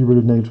then the cube root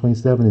of negative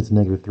 27 is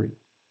negative 3.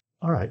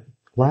 All right,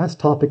 last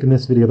topic in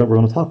this video that we're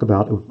going to talk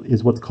about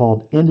is what's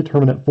called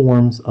indeterminate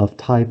forms of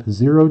type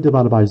 0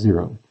 divided by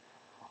 0.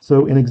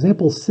 So in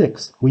example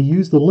 6, we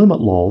use the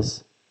limit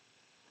laws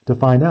to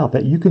find out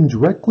that you can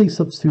directly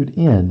substitute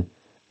in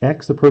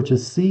x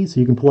approaches c, so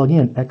you can plug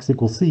in x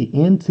equals c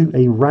into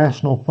a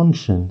rational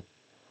function,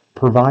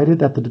 provided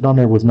that the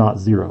denominator was not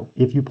 0,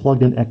 if you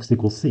plugged in x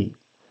equals c.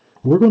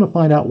 We're going to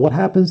find out what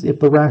happens if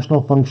the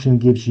rational function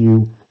gives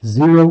you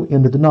 0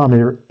 in the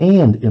denominator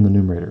and in the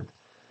numerator.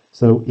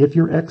 So if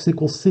your x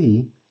equals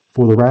c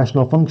for the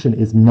rational function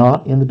is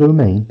not in the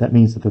domain, that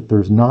means that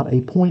there's not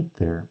a point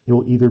there. It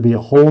will either be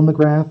a hole in the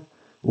graph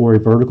or a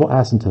vertical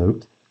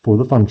asymptote for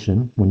the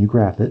function when you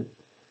graph it,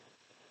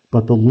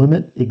 but the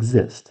limit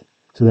exists.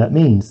 So that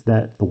means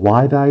that the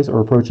y values are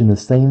approaching the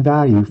same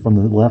value from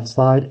the left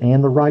side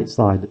and the right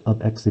side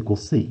of x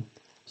equals c.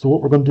 So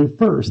what we're going to do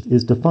first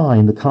is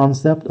define the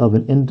concept of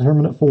an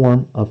indeterminate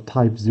form of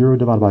type 0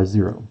 divided by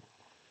 0.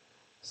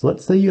 So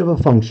let's say you have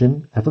a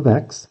function, f of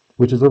x,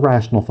 which is a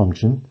rational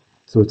function.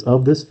 So it's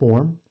of this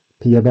form.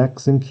 P of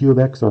x and q of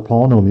x are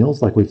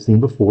polynomials, like we've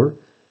seen before.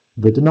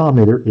 The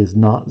denominator is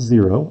not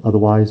 0,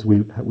 otherwise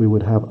we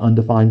would have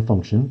undefined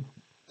function.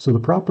 So the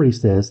property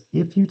says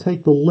if you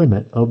take the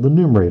limit of the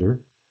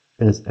numerator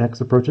as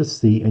x approaches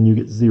c and you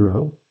get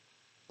 0,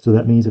 so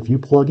that means if you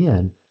plug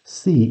in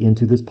c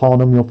into this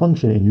polynomial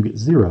function and you get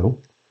 0,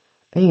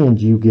 and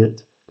you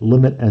get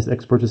limit as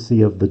x approaches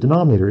c of the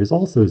denominator is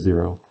also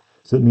 0,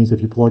 so it means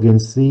if you plug in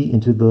c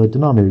into the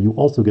denominator, you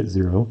also get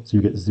 0. So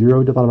you get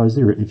 0 divided by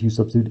 0 if you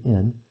substitute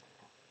in.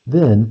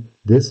 Then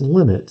this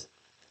limit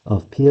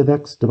of p of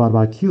x divided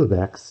by q of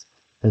x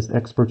as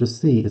x approaches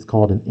c is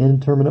called an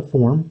indeterminate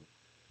form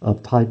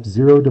of type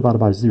 0 divided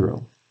by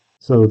 0.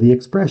 So the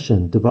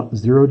expression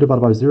 0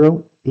 divided by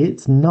 0,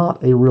 it's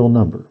not a real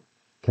number.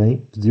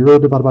 Okay, 0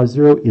 divided by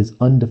 0 is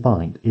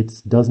undefined.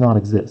 It does not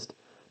exist.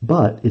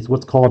 But it's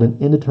what's called an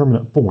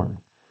indeterminate form.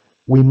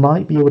 We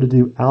might be able to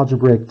do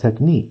algebraic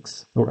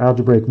techniques or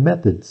algebraic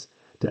methods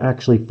to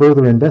actually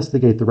further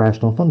investigate the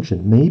rational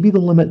function. Maybe the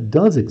limit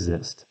does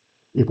exist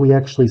if we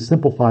actually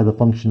simplify the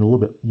function a little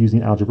bit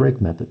using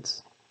algebraic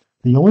methods.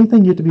 The only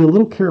thing you have to be a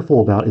little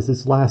careful about is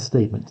this last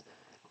statement.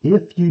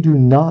 If you do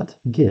not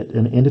get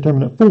an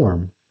indeterminate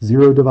form,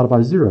 0 divided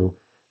by 0,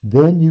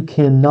 then you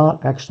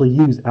cannot actually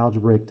use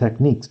algebraic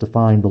techniques to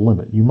find the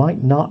limit. You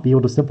might not be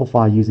able to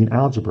simplify using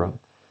algebra.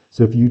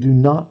 So if you do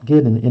not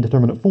get an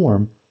indeterminate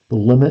form, the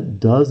limit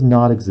does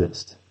not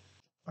exist.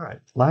 All right,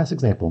 last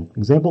example.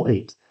 Example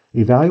 8.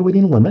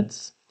 Evaluating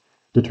limits.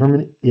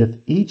 Determine if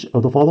each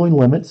of the following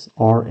limits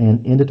are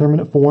an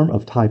indeterminate form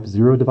of type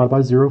 0 divided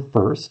by 0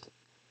 first.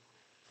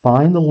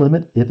 Find the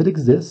limit if it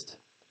exists,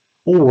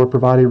 or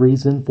provide a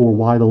reason for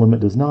why the limit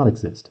does not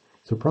exist.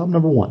 So problem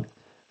number 1.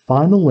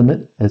 Find the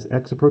limit as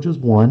x approaches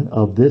 1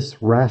 of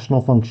this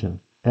rational function.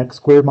 X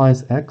squared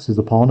minus x is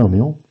a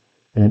polynomial,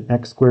 and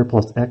x squared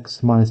plus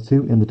x minus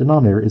 2 in the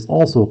denominator is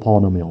also a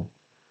polynomial.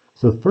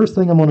 So the first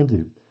thing I'm going to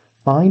do,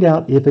 find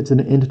out if it's an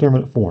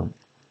indeterminate form.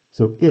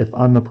 So if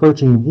I'm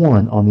approaching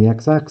 1 on the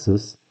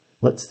x-axis,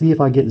 let's see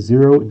if I get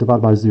 0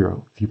 divided by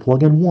 0. If you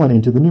plug in 1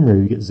 into the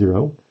numerator, you get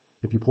 0.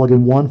 If you plug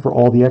in 1 for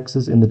all the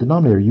x's in the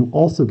denominator, you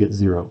also get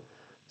 0.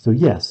 So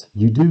yes,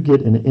 you do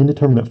get an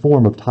indeterminate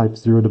form of type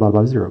 0 divided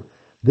by 0.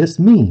 This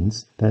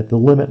means that the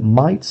limit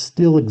might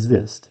still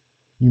exist.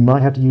 You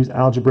might have to use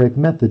algebraic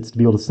methods to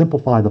be able to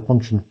simplify the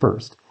function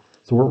first.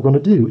 So what we're going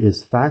to do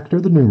is factor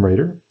the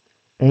numerator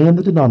and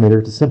the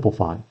denominator to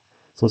simplify.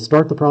 So let's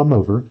start the problem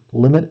over.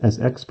 Limit as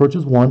x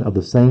approaches 1 of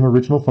the same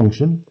original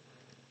function.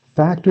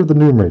 Factor the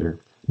numerator.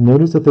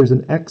 Notice that there's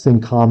an x in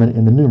common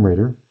in the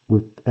numerator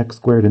with x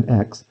squared and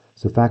x.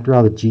 So factor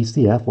out the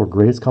GCF, or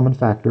greatest common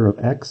factor, of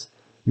x.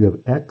 You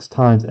have x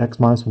times x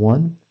minus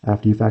 1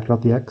 after you factor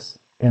out the x.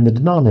 And the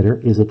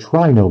denominator is a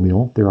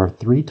trinomial. There are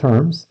 3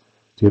 terms.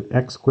 So you have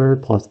x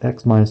squared plus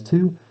x minus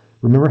 2.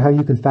 Remember how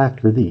you can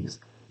factor these.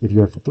 If you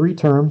have 3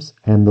 terms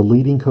and the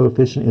leading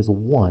coefficient is a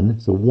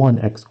 1, so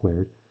 1x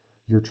squared,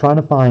 you're trying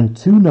to find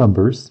 2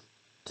 numbers,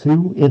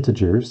 2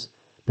 integers,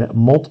 that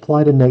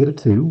multiply to negative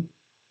 2,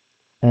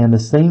 and the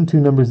same 2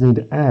 numbers need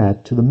to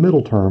add to the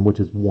middle term, which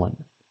is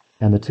 1.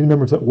 And the 2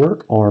 numbers at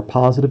work are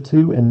positive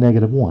 2 and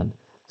negative 1.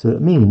 So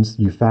that means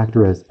you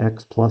factor as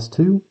x plus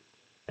 2,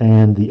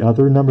 and the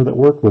other number that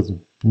worked was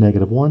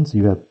negative 1, so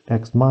you have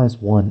x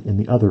minus 1 in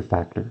the other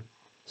factor.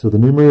 So the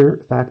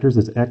numerator factors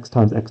as x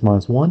times x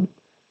minus 1.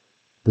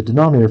 The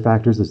denominator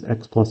factors as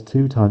x plus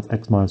 2 times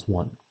x minus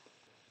 1.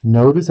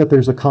 Notice that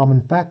there's a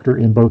common factor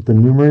in both the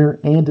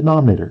numerator and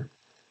denominator.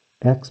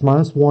 X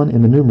minus 1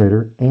 in the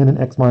numerator and an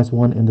x minus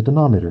 1 in the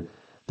denominator.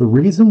 The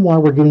reason why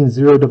we're getting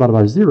 0 divided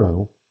by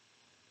 0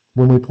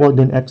 when we plugged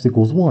in x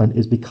equals 1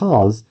 is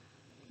because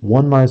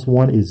 1 minus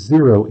 1 is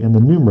 0 in the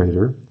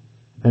numerator,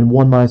 and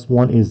 1 minus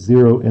 1 is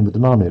 0 in the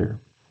denominator.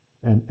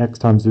 And x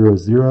times 0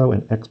 is 0,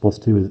 and x plus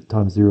 2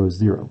 times 0 is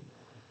 0.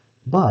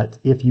 But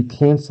if you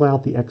cancel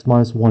out the x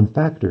minus 1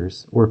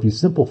 factors, or if you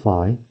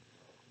simplify,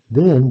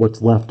 then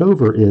what's left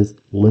over is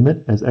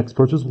limit as x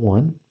approaches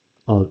 1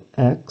 of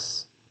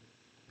x,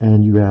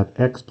 and you have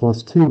x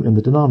plus 2 in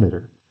the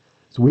denominator.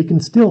 So we can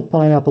still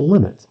find out the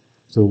limit.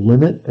 So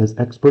limit as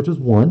x approaches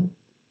 1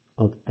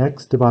 of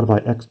x divided by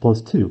x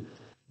plus 2.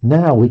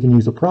 Now we can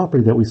use a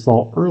property that we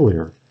saw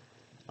earlier.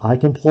 I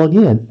can plug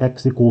in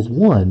x equals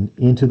 1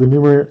 into the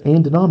numerator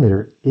and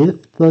denominator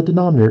if the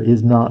denominator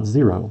is not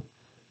 0.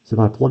 So if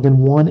I plug in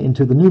 1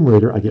 into the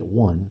numerator, I get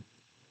 1.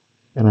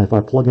 And if I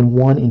plug in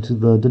 1 into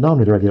the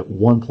denominator, I get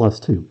 1 plus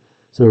 2.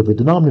 So the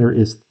denominator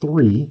is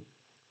 3,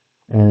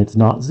 and it's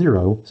not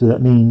 0, so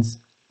that means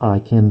I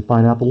can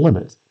find out the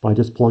limit by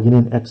just plugging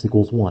in x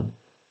equals 1.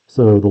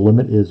 So the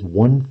limit is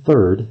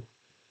 1/3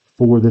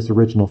 for this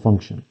original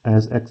function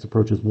as x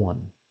approaches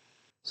 1.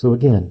 So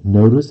again,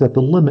 notice that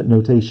the limit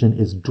notation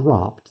is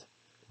dropped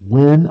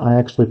when I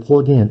actually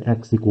plug in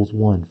x equals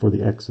 1 for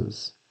the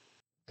x's.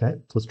 Okay,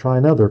 so let's try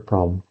another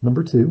problem.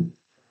 Number 2.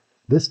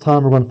 This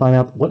time we're going to find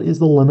out what is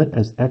the limit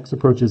as x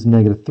approaches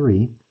negative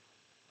 3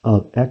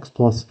 of x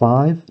plus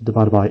 5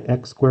 divided by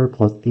x squared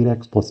plus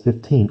 8x plus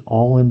 15,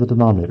 all in the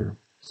denominator.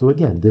 So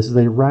again, this is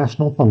a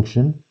rational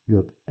function. You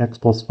have x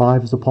plus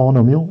 5 is a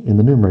polynomial in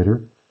the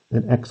numerator,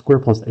 then x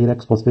squared plus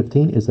 8x plus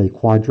 15 is a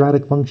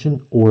quadratic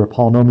function or a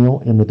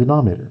polynomial in the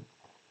denominator.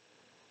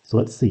 So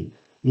let's see.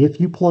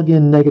 If you plug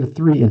in negative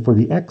 3 in for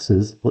the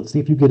x's, let's see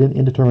if you get an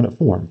indeterminate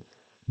form.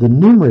 The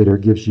numerator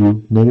gives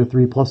you negative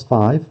 3 plus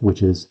 5,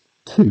 which is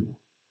 2.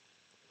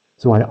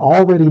 So I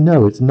already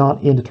know it's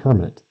not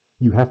indeterminate.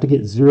 You have to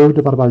get 0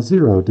 divided by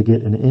 0 to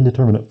get an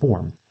indeterminate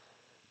form.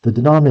 The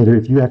denominator,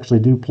 if you actually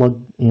do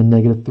plug in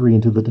negative 3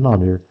 into the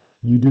denominator,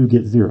 you do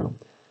get 0.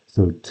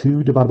 So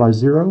 2 divided by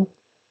 0,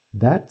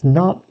 that's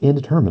not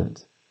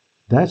indeterminate.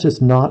 That's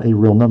just not a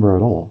real number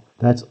at all.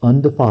 That's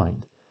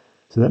undefined.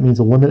 So that means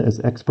the limit as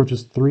x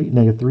approaches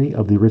negative 3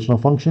 of the original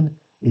function,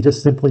 it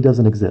just simply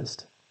doesn't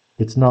exist.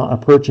 It's not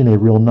approaching a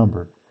real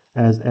number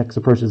as x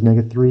approaches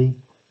negative 3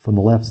 from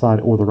the left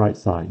side or the right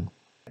side.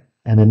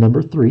 And then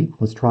number 3,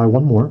 let's try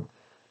one more.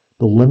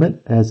 The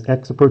limit as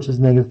x approaches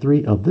negative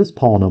 3 of this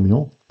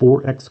polynomial,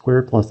 4x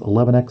squared plus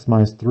 11x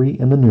minus 3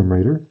 in the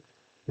numerator,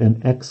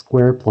 and x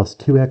squared plus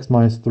 2x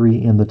minus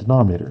 3 in the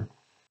denominator.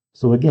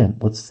 So again,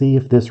 let's see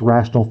if this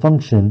rational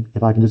function,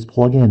 if I can just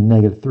plug in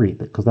negative 3,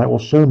 because that will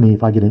show me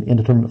if I get an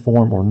indeterminate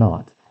form or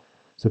not.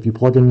 So if you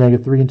plug in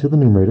negative 3 into the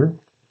numerator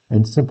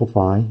and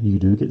simplify, you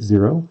do get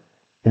 0.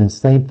 And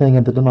same thing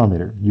in the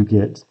denominator. You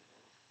get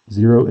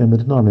 0 in the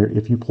denominator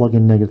if you plug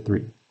in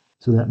 -3.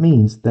 So that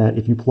means that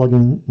if you plug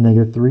in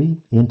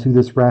 -3 into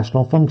this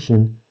rational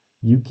function,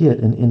 you get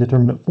an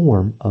indeterminate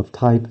form of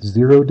type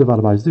 0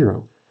 divided by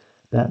 0.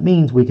 That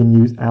means we can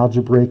use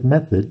algebraic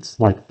methods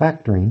like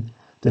factoring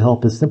to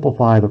help us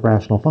simplify the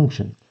rational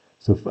function.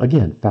 So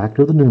again,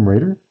 factor the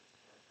numerator,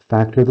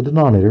 factor the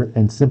denominator,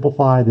 and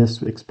simplify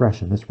this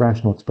expression, this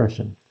rational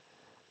expression.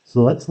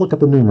 So let's look at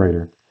the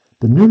numerator.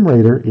 The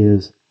numerator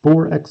is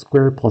 4x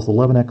squared plus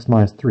 11x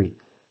minus 3.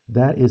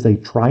 That is a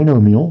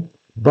trinomial,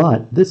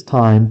 but this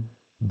time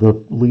the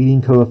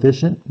leading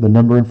coefficient, the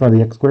number in front of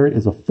the x squared,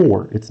 is a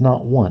 4. It's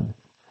not 1.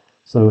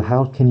 So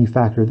how can you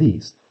factor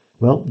these?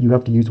 Well, you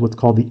have to use what's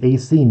called the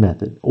AC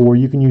method, or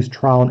you can use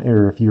trial and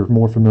error if you're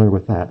more familiar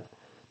with that.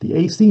 The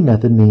AC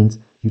method means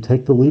you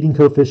take the leading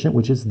coefficient,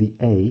 which is the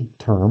A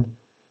term,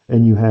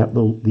 and you have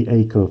the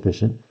A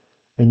coefficient,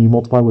 and you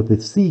multiply with the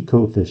C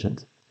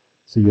coefficient.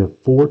 So you have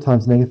 4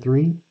 times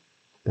 -3,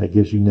 that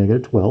gives you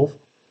 -12.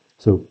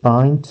 So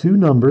find two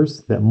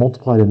numbers that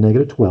multiply to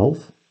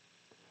 -12,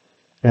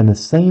 and the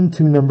same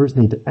two numbers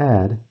need to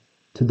add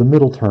to the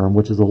middle term,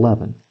 which is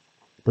 11.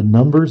 The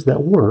numbers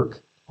that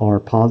work are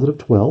positive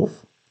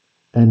 12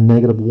 and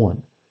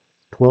 -1.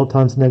 12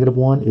 times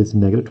 -1 is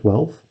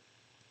 -12,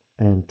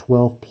 and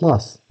 12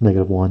 plus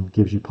 -1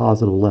 gives you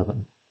positive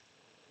 11.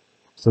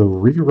 So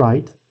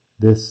rewrite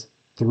this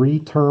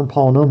 3-term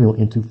polynomial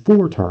into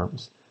 4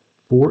 terms.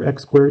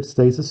 4x squared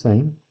stays the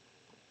same.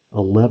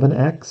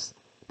 11x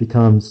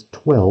becomes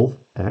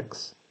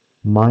 12x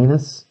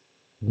minus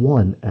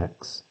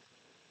 1x.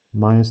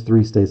 Minus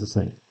 3 stays the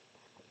same.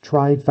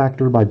 Try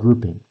factor by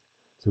grouping.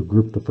 So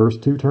group the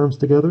first 2 terms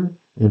together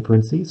in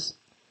parentheses,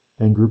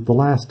 and group the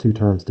last 2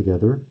 terms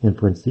together in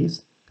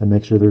parentheses, and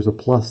make sure there's a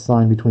plus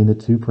sign between the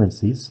 2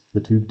 parentheses, the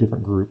 2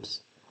 different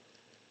groups.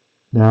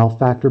 Now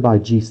factor by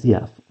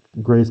GCF,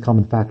 greatest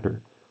common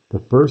factor. The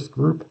first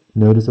group,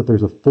 notice that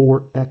there's a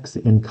 4x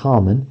in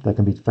common that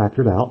can be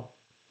factored out.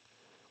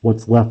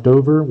 What's left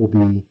over will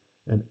be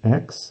an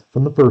x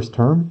from the first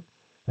term,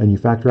 and you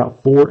factor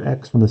out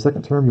 4x from the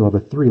second term, you'll have a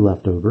 3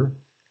 left over.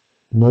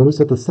 Notice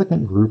that the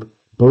second group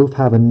both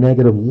have a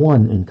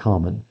 -1 in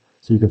common.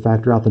 So you can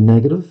factor out the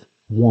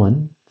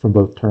 -1 from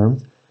both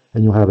terms,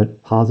 and you'll have a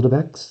positive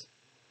x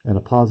and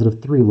a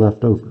positive 3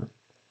 left over.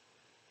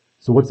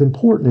 So what's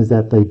important is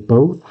that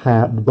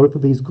both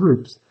of these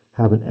groups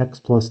have an x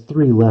plus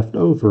 3 left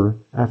over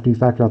after you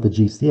factor out the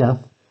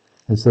GCF.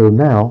 And so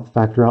now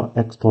factor out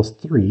x plus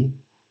 3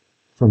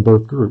 from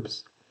both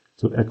groups.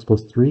 So x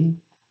plus 3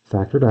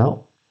 factored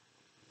out,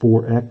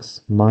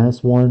 4x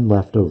minus 1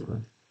 left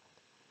over.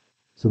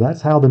 So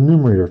that's how the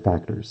numerator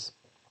factors.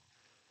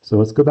 So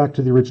let's go back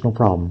to the original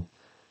problem.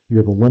 You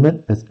have a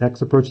limit as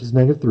x approaches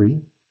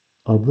 -3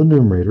 of the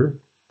numerator,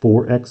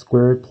 4x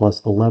squared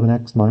plus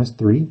 11x minus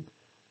 3,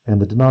 and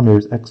the denominator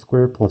is x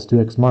squared plus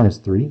 2x minus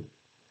 3.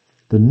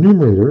 The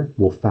numerator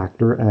will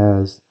factor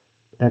as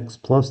x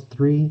plus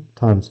 3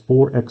 times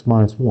 4x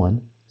minus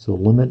 1, so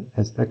limit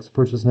as x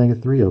approaches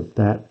 -3 of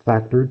that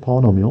factored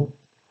polynomial.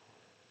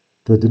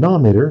 The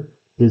denominator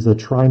is a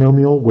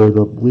trinomial where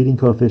the leading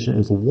coefficient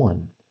is a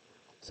 1.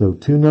 So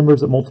two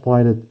numbers that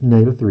multiply to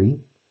 -3,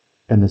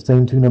 and the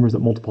same two numbers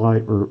that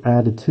multiply or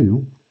add to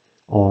 2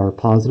 are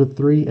positive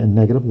 3 and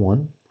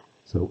 -1.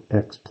 So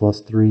x plus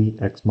 3,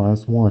 x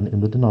minus 1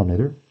 in the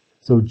denominator.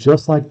 So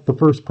just like the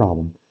first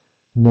problem,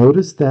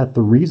 notice that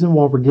the reason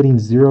why we're getting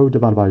 0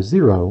 divided by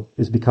 0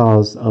 is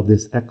because of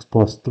this x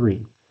plus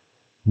 3.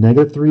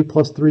 -3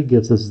 plus 3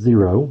 gives us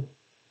 0,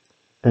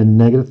 and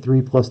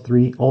 -3 plus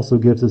 3 also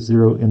gives us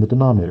 0 in the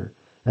denominator.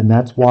 And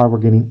that's why we're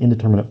getting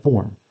indeterminate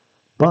form.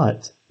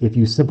 But if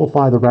you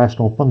simplify the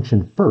rational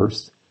function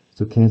first,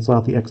 so cancel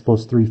out the x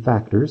plus 3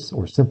 factors,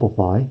 or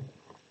simplify,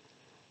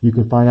 you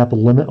can find out the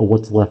limit of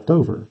what's left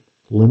over.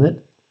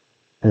 Limit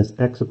as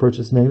x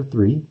approaches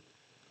 -3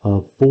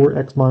 of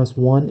 4x minus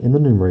 1 in the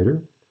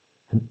numerator,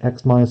 and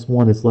x minus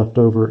 1 is left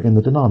over in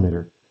the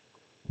denominator.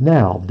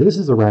 Now, this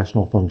is a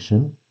rational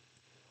function,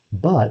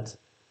 but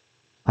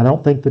I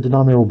don't think the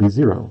denominator will be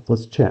 0.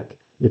 Let's check.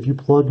 If you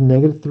plug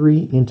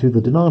 -3 into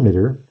the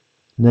denominator,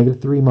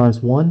 -3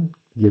 minus 1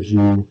 gives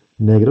you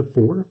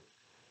 -4.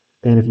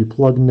 And if you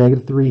plug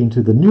 -3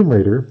 into the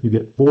numerator, you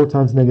get 4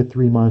 times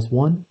 -3 minus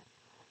 1,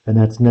 and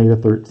that's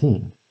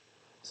 -13.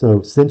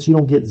 So since you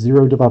don't get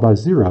 0 divided by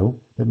 0,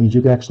 that means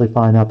you can actually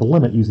find out the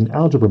limit using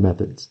algebra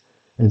methods.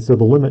 And so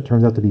the limit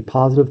turns out to be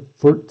positive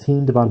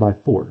 13 divided by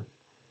 4.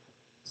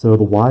 So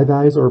the y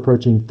values are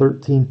approaching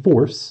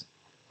 13/4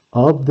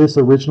 of this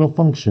original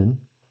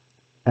function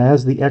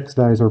as the x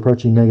values are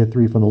approaching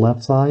 -3 from the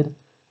left side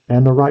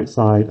and the right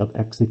side of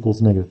x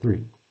equals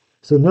 -3.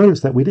 So notice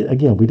that we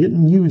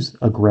didn't use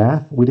a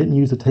graph, we didn't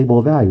use a table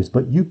of values,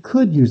 but you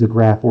could use a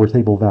graph or a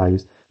table of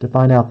values to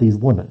find out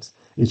these limits.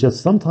 It's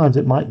just sometimes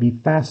it might be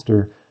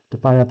faster to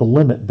find out the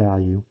limit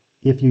value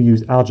if you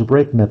use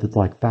algebraic methods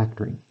like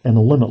factoring and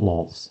the limit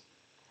laws.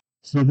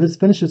 So this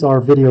finishes our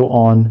video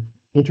on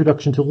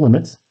Introduction to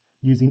Limits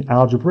using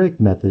algebraic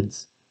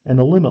methods and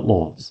the limit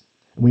laws.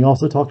 And we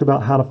also talked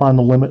about how to find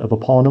the limit of a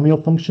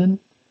polynomial function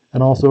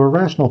and also a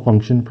rational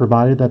function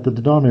provided that the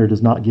denominator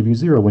does not give you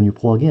 0 when you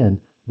plug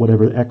in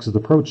whatever x is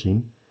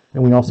approaching.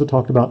 And we also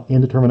talked about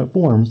indeterminate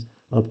forms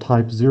of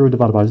type 0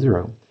 divided by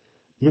 0.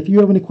 If you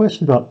have any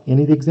questions about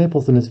any of the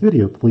examples in this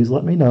video, please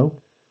let me know.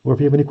 Or if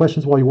you have any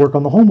questions while you work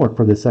on the homework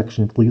for this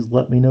section, please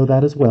let me know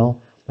that as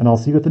well. And I'll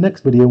see you at the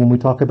next video when we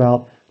talk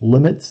about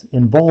limits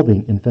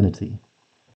involving infinity.